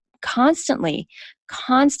have to constantly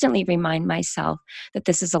remind myself that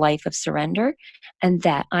this is a life of surrender and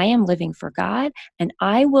that I am living for God, and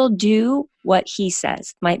I will do what He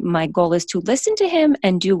says. My goal is to listen to Him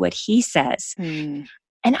and do what He says.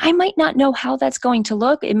 And I might not know how that's going to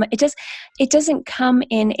look. It doesn't come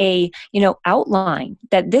in a, outline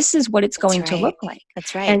that this is what it's going to look like.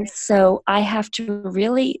 That's right. And so I have to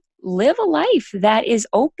really live a life that is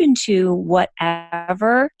open to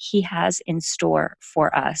whatever He has in store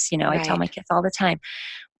for us. I tell my kids all the time,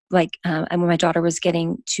 like, and when my daughter was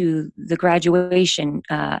getting to the graduation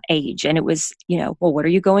age, and it was, well, what are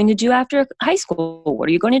you going to do after high school? What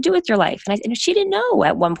are you going to do with your life? And she didn't know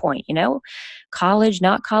at one point, college,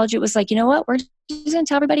 not college. It was like, you know what? We're just going to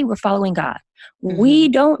tell everybody we're following God. We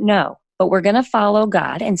don't know, but we're going to follow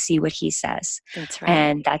God and see what He says. That's right.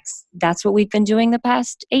 And that's what we've been doing the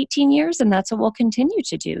past 18 years. And that's what we'll continue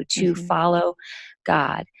to do, to follow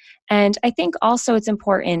God. And I think also it's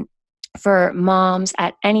important for moms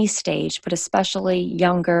at any stage, but especially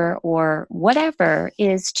younger or whatever,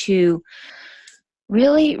 is to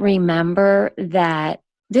really remember that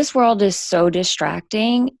this world is so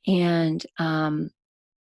distracting, and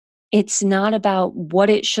it's not about what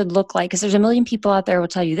it should look like, because there's a million people out there who will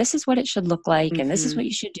tell you this is what it should look like and this is what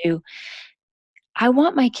you should do. I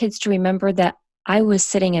want my kids to remember that I was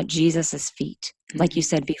sitting at Jesus's feet, like you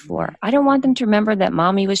said before. I don't want them to remember that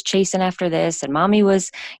mommy was chasing after this and mommy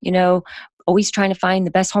was, always trying to find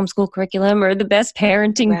the best homeschool curriculum or the best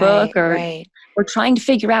parenting book or trying to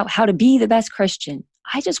figure out how to be the best Christian.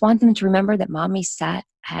 I just want them to remember that mommy sat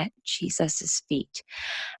at Jesus's feet.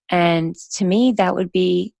 And to me, that would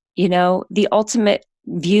be, the ultimate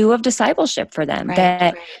view of discipleship for them,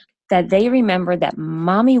 that they remember that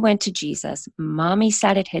mommy went to Jesus, mommy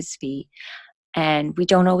sat at His feet. And we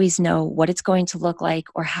don't always know what it's going to look like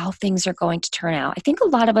or how things are going to turn out. I think a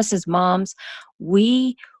lot of us as moms,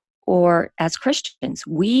 or as Christians,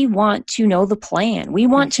 we want to know the plan. We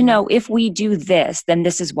want to know, if we do this, then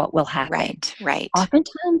this is what will happen. Right.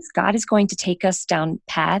 Oftentimes, God is going to take us down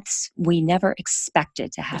paths we never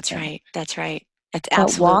expected to happen. That's right. That's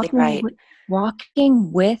absolutely right.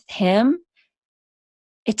 Walking with Him,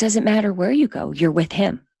 it doesn't matter where you go, you're with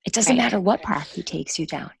Him. It doesn't matter what path He takes you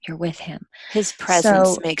down. You're with Him. His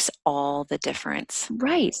presence makes all the difference.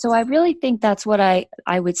 Right. So I really think that's what I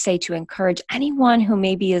would say to encourage anyone who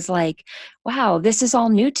maybe is like, wow, this is all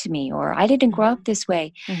new to me, or I didn't grow up this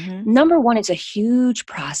way. Number one, it's a huge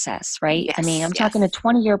process, right? Yes, I mean, I'm talking a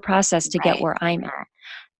 20-year process to get where I'm at.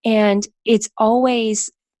 And it's always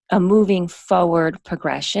a moving forward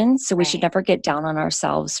progression. So we should never get down on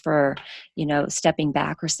ourselves for, stepping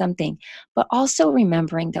back or something, but also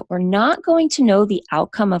remembering that we're not going to know the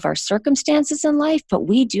outcome of our circumstances in life, but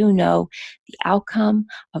we do know the outcome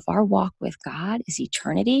of our walk with God is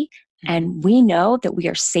eternity. And we know that we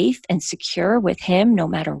are safe and secure with Him no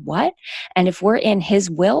matter what. And if we're in His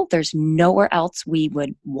will, there's nowhere else we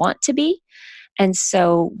would want to be. And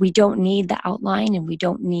so we don't need the outline, and we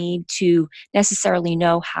don't need to necessarily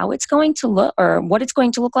know how it's going to look or what it's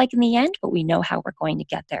going to look like in the end, but we know how we're going to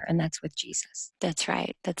get there. And that's with Jesus. That's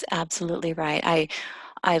right. That's absolutely right.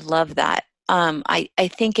 I love that. I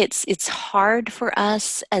think it's hard for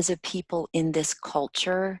us as a people in this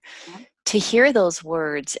culture to hear those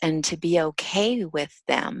words and to be okay with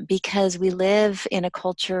them, because we live in a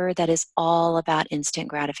culture that is all about instant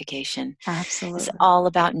gratification. It's Absolutely. all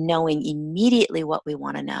about knowing immediately what we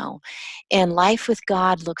want to know. And life with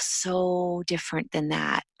God looks so different than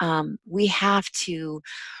that. We have to,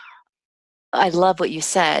 I love what you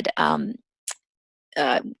said.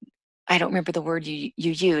 Uh, I don't remember the word you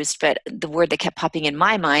used, but the word that kept popping in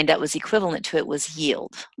my mind that was equivalent to it was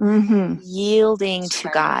yield. Mm-hmm. Yielding to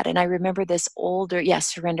Surrender. God. And I remember this older,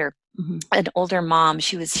 surrender. Mm-hmm. An older mom.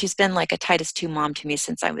 She's been like a Titus 2 mom to me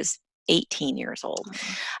since I was 18 years old.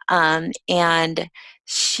 And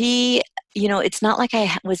she, it's not like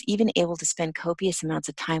I was even able to spend copious amounts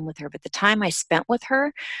of time with her, but the time I spent with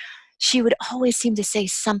her, she would always seem to say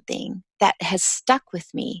something that has stuck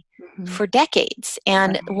with me for decades.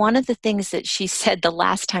 And one of the things that she said the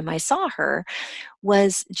last time I saw her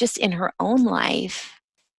was just in her own life.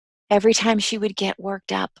 Every time she would get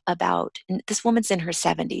worked up about, this woman's in her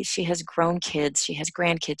 70s. She has grown kids. She has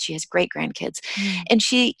grandkids. She has great grandkids. And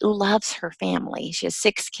she loves her family. She has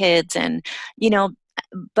 6 kids. And,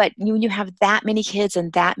 but when you have that many kids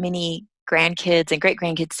and that many grandkids and great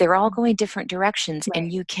grandkids, they're all going different directions. Right.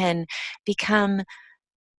 And you can become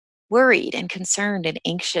worried and concerned and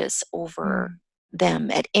anxious over them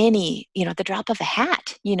at any, the drop of a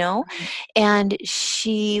hat, And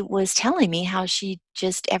she was telling me how she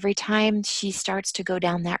just, every time she starts to go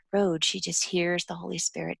down that road, she just hears the Holy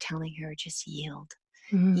Spirit telling her, just yield.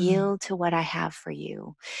 Yield to what I have for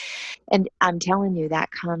you. And I'm telling you,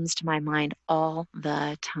 that comes to my mind all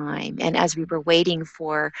the time. And as we were waiting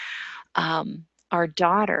for our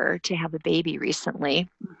daughter to have a baby recently,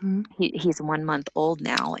 he's 1 month old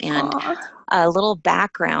now, and a little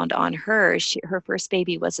background on her. Her first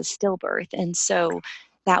baby was a stillbirth, and so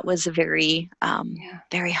that was a very,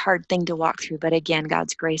 very hard thing to walk through. But again,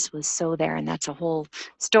 God's grace was so there, and that's a whole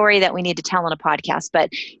story that we need to tell on a podcast. But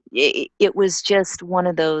it was just one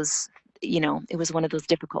of those, it was one of those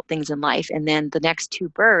difficult things in life. And then the next 2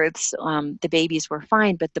 births, the babies were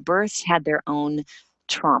fine, but the births had their own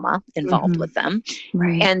trauma involved with them.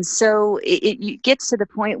 Right. And so it gets to the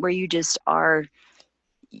point where you just are,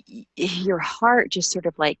 your heart just sort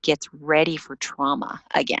of like gets ready for trauma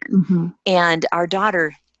again. And our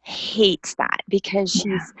daughter hates that because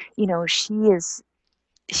she's,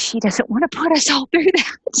 she doesn't want to put us all through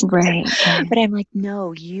that. Right. But I'm like,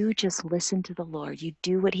 no, you just listen to the Lord. You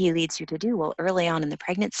do what he leads you to do. Well, early on in the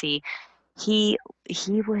pregnancy, he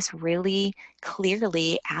was really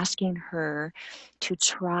clearly asking her to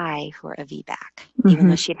try for a VBAC, even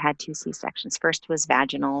though she'd had 2 C-sections. First was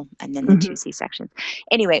vaginal, and then the 2 C-sections.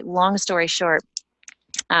 Anyway, long story short,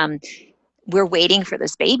 we're waiting for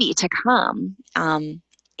this baby to come,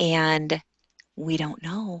 and we don't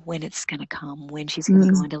know when it's going to come, when she's going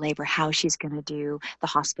to go into labor, how she's going to do. The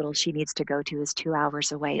hospital she needs to go to is 2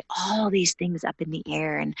 hours away. All these things up in the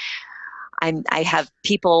air, and I have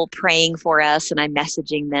people praying for us, and I'm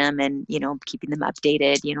messaging them and, keeping them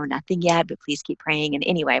updated, nothing yet, but please keep praying. And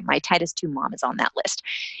anyway, my Titus 2 mom is on that list.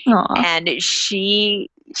 Aww. And she,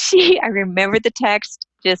 I remember the text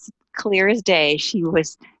just clear as day. She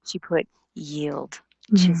put yield,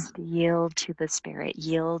 just yield to the Spirit,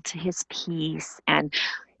 yield to his peace. And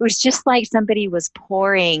it was just like somebody was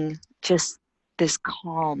pouring just this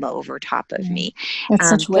calm over top of me. It's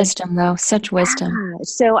such wisdom, though. Such wisdom.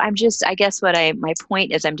 So I guess my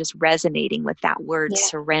point is, I'm just resonating with that word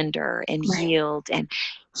surrender and yield. And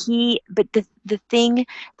but the thing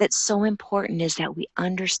that's so important is that we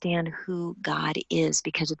understand who God is,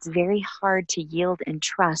 because it's very hard to yield and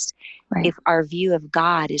trust if our view of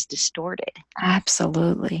God is distorted.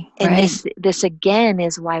 Absolutely. And this again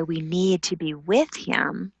is why we need to be with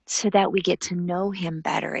him, so that we get to know him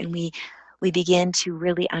better, and we begin to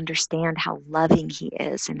really understand how loving he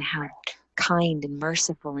is, and how kind and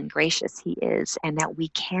merciful and gracious he is, and that we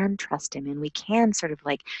can trust him, and we can sort of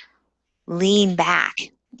like lean back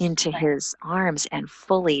into his arms and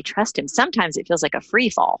fully trust him. Sometimes it feels like a free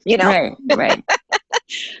fall, Right.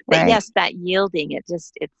 But yes, that yielding,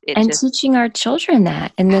 and teaching our children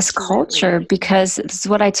that in this culture, because this is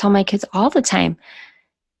what I tell my kids all the time.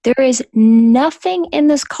 There is nothing in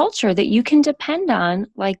this culture that you can depend on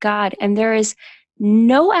like God, and there is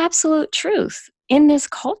no absolute truth in this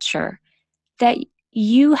culture. That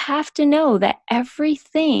you have to know that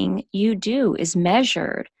everything you do is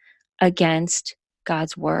measured against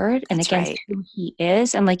God's word and That's against right. who he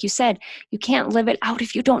is. And like you said, you can't live it out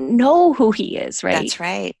if you don't know who he is, right? That's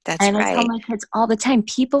right. That's And I tell right. my kids all the time,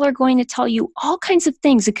 people are going to tell you all kinds of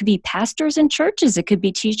things. It could be pastors in churches. It could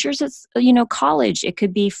be teachers at, college. It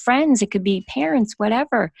could be friends. It could be parents,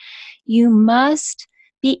 whatever. You must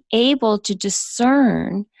be able to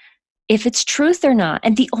discern if it's truth or not.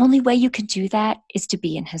 And the only way you can do that is to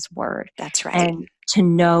be in his word. That's right. And to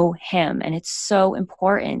know him. And it's so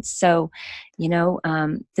important. So,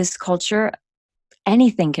 this culture,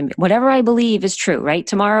 anything can be, whatever I believe is true, right?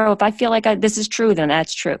 Tomorrow, if I feel like this is true, then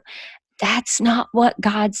that's true. That's not what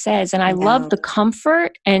God says. And I love the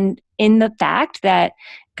comfort and in the fact that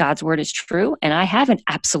God's word is true and I have an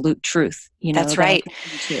absolute truth, That's right.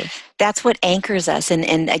 That's what anchors us.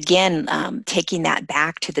 And again, taking that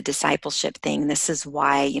back to the discipleship thing, this is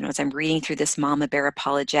why, as I'm reading through this Mama Bear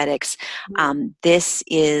Apologetics, this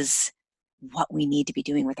is what we need to be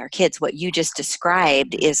doing with our kids. What you just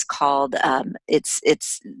described is called,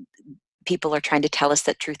 it's people are trying to tell us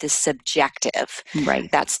that truth is subjective. Right.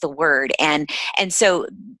 That's the word. And so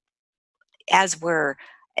as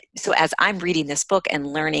I'm reading this book and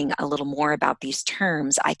learning a little more about these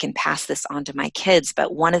terms, I can pass this on to my kids.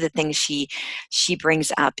 But one of the things she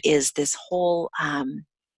brings up is this whole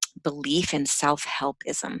belief in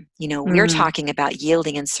self-helpism. We're talking about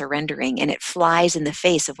yielding and surrendering, and it flies in the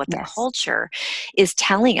face of what the culture is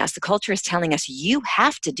telling us. The culture is telling us you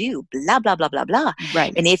have to do blah, blah, blah, blah, blah.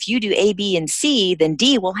 Right. And if you do A, B, and C, then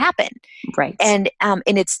D will happen. Right. And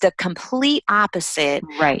it's the complete opposite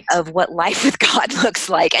of what life with God looks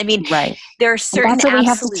like. I mean, there are certain that's what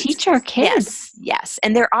absolutes. We have to teach our kids. Yes.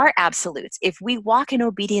 And there are absolutes. If we walk in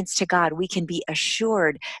obedience to God, we can be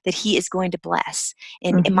assured that he is going to bless.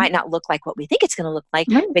 And it might not look like what we think it's going to look like,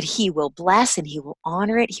 but he will bless and he will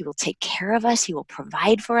honor it. He will take care of us. He will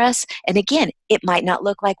provide for us. And again, it might not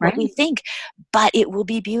look like what we think, but it will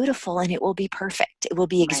be beautiful and it will be perfect. It will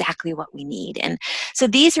be exactly what we need. And so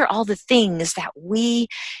these are all the things that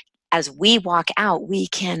as we walk out, we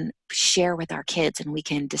can share with our kids and we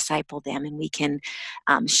can disciple them and we can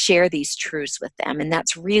share these truths with them. And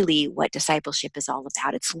that's really what discipleship is all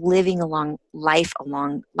about. It's living life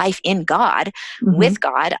in God, with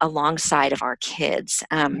God, alongside of our kids.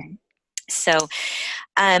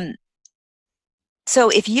 So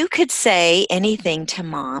if you could say anything to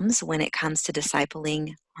moms when it comes to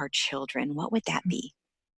discipling our children, what would that be?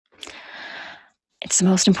 It's the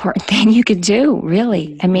most important thing you could do,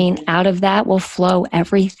 really. I mean, out of that will flow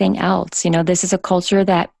everything else. This is a culture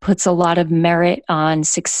that puts a lot of merit on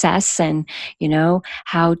success and,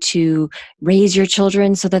 how to raise your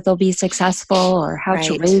children so that they'll be successful, or how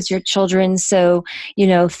to raise your children so,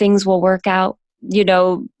 things will work out,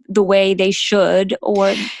 the way they should.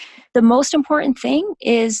 Or the most important thing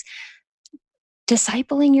is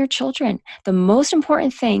discipling your children. The most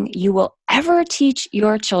important thing you will ever teach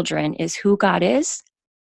your children is who God is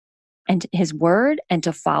and his word and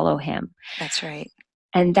to follow him. That's right.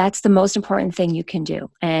 And that's the most important thing you can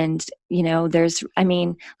do. And,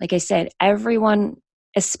 like I said, everyone,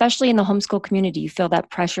 especially in the homeschool community, you feel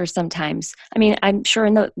that pressure sometimes. I mean, I'm sure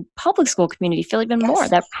in the public school community, you feel even more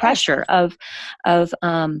that pressure of,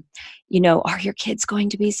 are your kids going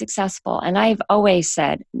to be successful? And I've always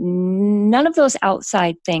said, none of those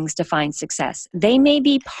outside things define success. They may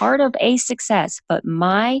be part of a success, but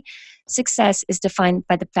my success is defined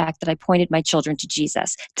by the fact that I pointed my children to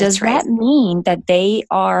Jesus. Does that mean that they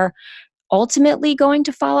are ultimately going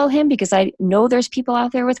to follow him? Because I know there's people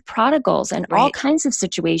out there with prodigals and all kinds of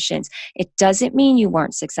situations. It doesn't mean you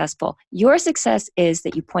weren't successful. Your success is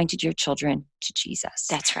that you pointed your children to Jesus.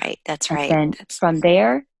 That's right. And from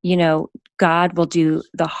there, God will do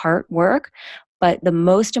the heart work. But the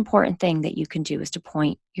most important thing that you can do is to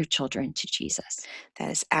point your children to Jesus. That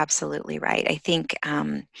is absolutely right. I think,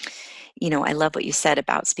 I love what you said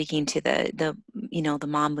about speaking to the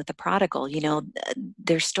mom with the prodigal.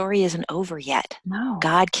 Their story isn't over yet. No.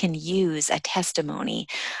 God can use a testimony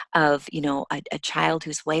of, a child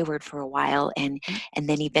who's wayward for a while and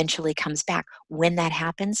then eventually comes back. When that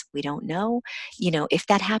happens, we don't know. If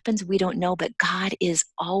that happens, we don't know. But God is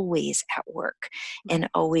always at work and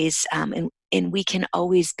always, and we can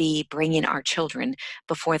always be bringing our children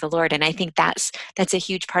before the Lord. And I think that's a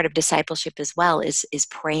huge part of discipleship as well, is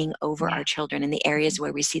praying over our children in the areas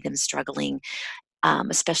where we see them struggling,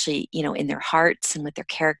 especially, in their hearts and with their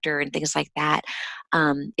character and things like that.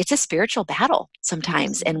 It's a spiritual battle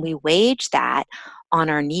sometimes, and we wage that on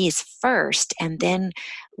our knees first, and then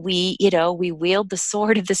we wield the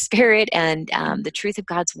sword of the Spirit and the truth of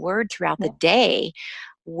God's word throughout the day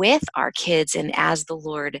with our kids and as the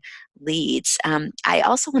Lord leads. I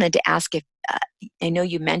also wanted to ask I know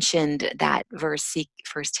you mentioned that verse, seek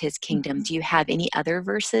first his kingdom. Mm-hmm. Do you have any other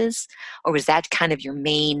verses, or was that kind of your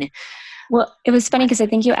main Well, it was funny one? because I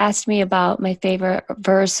think you asked me about my favorite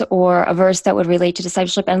verse or a verse that would relate to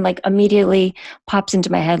discipleship, and like immediately pops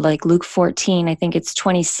into my head, like Luke 14, I think it's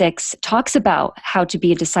 26, talks about how to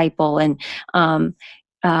be a disciple and,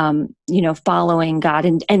 following God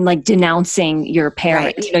and like denouncing your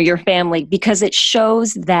parent, Right. your family, because it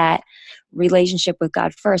shows that relationship with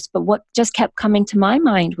God first. But what just kept coming to my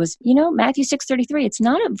mind was, Matthew 6:33. It's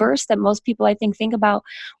not a verse that most people I think about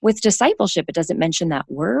with discipleship. It doesn't mention that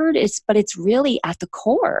word. But it's really at the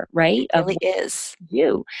core, It right, of really what is. we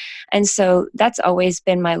do. And so that's always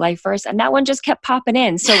been my life verse. And that one just kept popping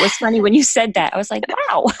in. So it was funny when you said that. I was like,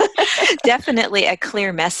 wow. Definitely a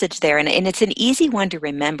clear message there. And it's an easy one to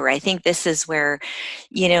remember. I think this is where,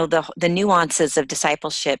 the nuances of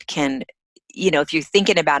discipleship can, if you're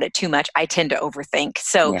thinking about it too much, I tend to overthink.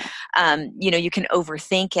 So, Yeah. you can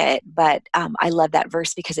overthink it, but I love that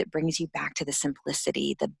verse because it brings you back to the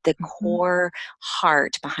simplicity, the Mm-hmm. core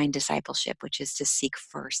heart behind discipleship, which is to seek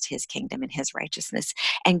first his kingdom and his righteousness.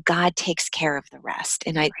 And God takes care of the rest.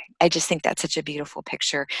 And I just think that's such a beautiful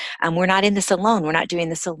picture. We're not in this alone. We're not doing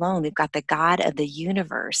this alone. We've got the God of the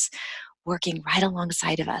universe working right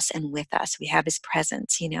alongside of us and with us. We have his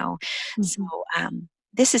presence. So Mm-hmm.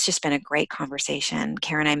 this has just been a great conversation.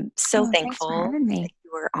 Karen, I'm so Oh, thanks for thankful having that me.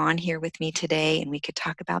 you were on here with me today and we could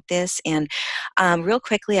talk about this. And real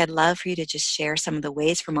quickly, I'd love for you to just share some of the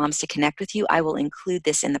ways for moms to connect with you. I will include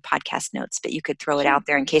this in the podcast notes, but you could throw it Sure. out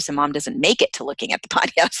there in case a mom doesn't make it to looking at the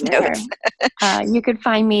podcast Sure. notes. You could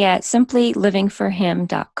find me at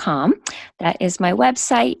simplylivingforhim.com. That is my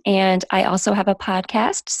website. And I also have a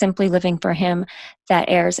podcast, Simply Living for Him, that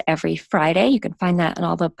airs every Friday. You can find that on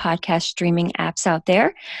all the podcast streaming apps out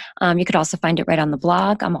there. You could also find it right on the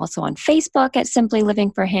blog. I'm also on Facebook at Simply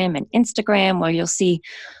Living for Him and Instagram, where you'll see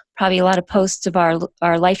probably a lot of posts of our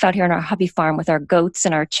life out here on our hobby farm with our goats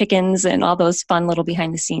and our chickens and all those fun little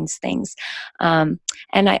behind the scenes things. And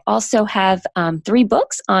I also have 3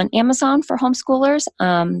 books on Amazon for homeschoolers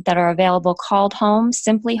that are available, called Home,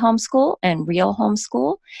 Simply Homeschool, and Real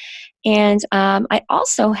Homeschool. And I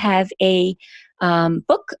also have a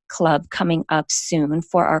book club coming up soon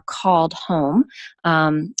for our Called Home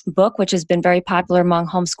book, which has been very popular among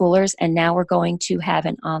homeschoolers. And now we're going to have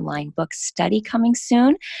an online book study coming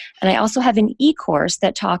soon. And I also have an e-course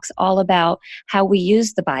that talks all about how we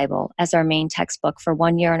use the Bible as our main textbook for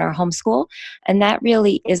 1 year in our homeschool. And that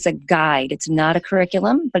really is a guide. It's not a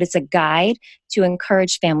curriculum, but it's a guide to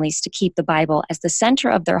encourage families to keep the Bible as the center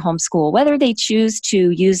of their homeschool, whether they choose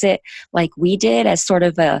to use it like we did as sort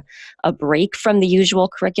of a break from the usual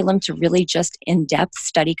curriculum to really just in-depth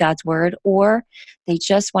study God's Word, or they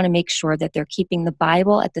just want to make sure that they're keeping the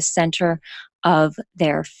Bible at the center of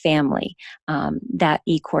their family. That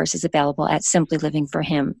e-course is available at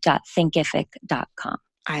simplylivingforhim.thinkific.com.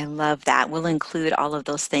 I love that. We'll include all of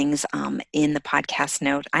those things in the podcast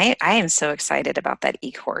note. I am so excited about that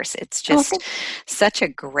e-course. It's just such a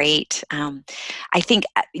great, I think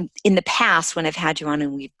in the past when I've had you on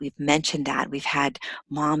and we've mentioned that, we've had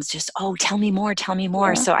moms just, tell me more, tell me more.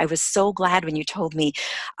 Yeah. So I was so glad when you told me,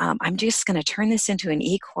 I'm just going to turn this into an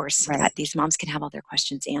e-course so that these moms can have all their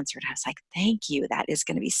questions answered. I was like, thank you. That is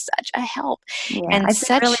going to be such a help. Yeah, And I've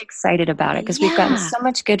been really excited about it because we've gotten so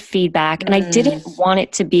much good feedback, and I didn't want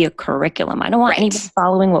it to be a curriculum. I don't want anybody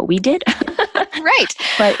following what we did. Right.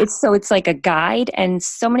 But it's like a guide, and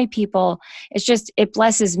so many people, it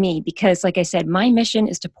blesses me because, like I said, my mission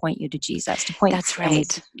is to point you to Jesus, to point families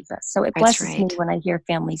to Jesus. So it blesses me when I hear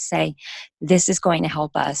families say, this is going to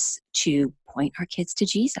help us to point our kids to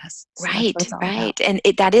Jesus. So that's what it's all about. And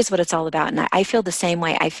that is what it's all about. And I feel the same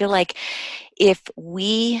way. I feel like if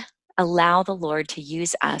we allow the Lord to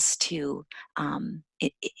use us to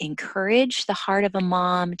encourage the heart of a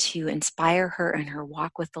mom, to inspire her in her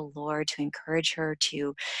walk with the Lord, to encourage her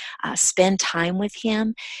to spend time with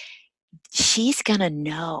Him, she's going to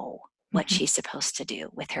know what she's supposed to do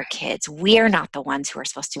with her kids. We're not the ones who are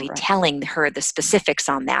supposed to be telling her the specifics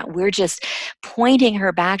on that. We're just pointing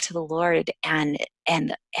her back to the Lord and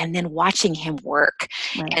then watching Him work.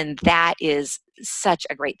 And that is such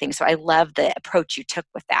a great thing. So I love the approach you took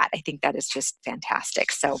with that. I think that is just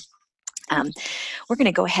fantastic. So we're going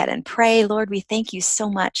to go ahead and pray. Lord, we thank you so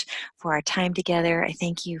much for our time together. I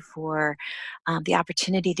thank you for the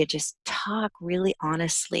opportunity to just talk really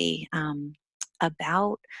honestly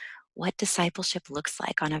about what discipleship looks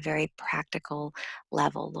like on a very practical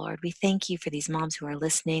level, Lord. We thank you for these moms who are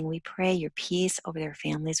listening. We pray your peace over their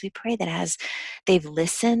families. We pray that as they've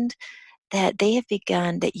listened,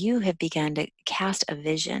 that you have begun to cast a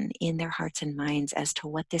vision in their hearts and minds as to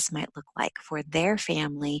what this might look like for their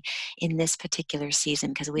family in this particular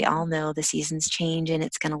season, because we all know the seasons change and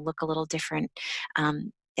it's going to look a little different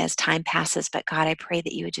as time passes. But God, I pray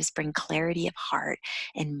that you would just bring clarity of heart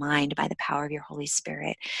and mind by the power of your Holy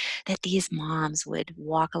Spirit, that these moms would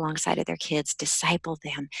walk alongside of their kids, disciple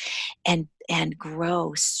them, and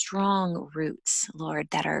grow strong roots, Lord,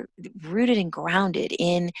 that are rooted and grounded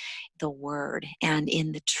in the word and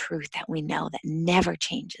in the truth that we know that never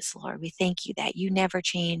changes, Lord. We thank you that you never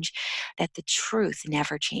change, that the truth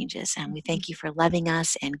never changes. And we thank you for loving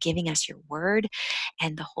us and giving us your word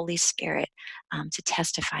and the Holy Spirit to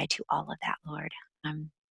testify to all of that, Lord.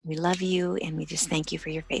 We love you and we just thank you for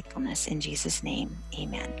your faithfulness. In Jesus' name,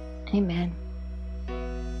 amen. Amen.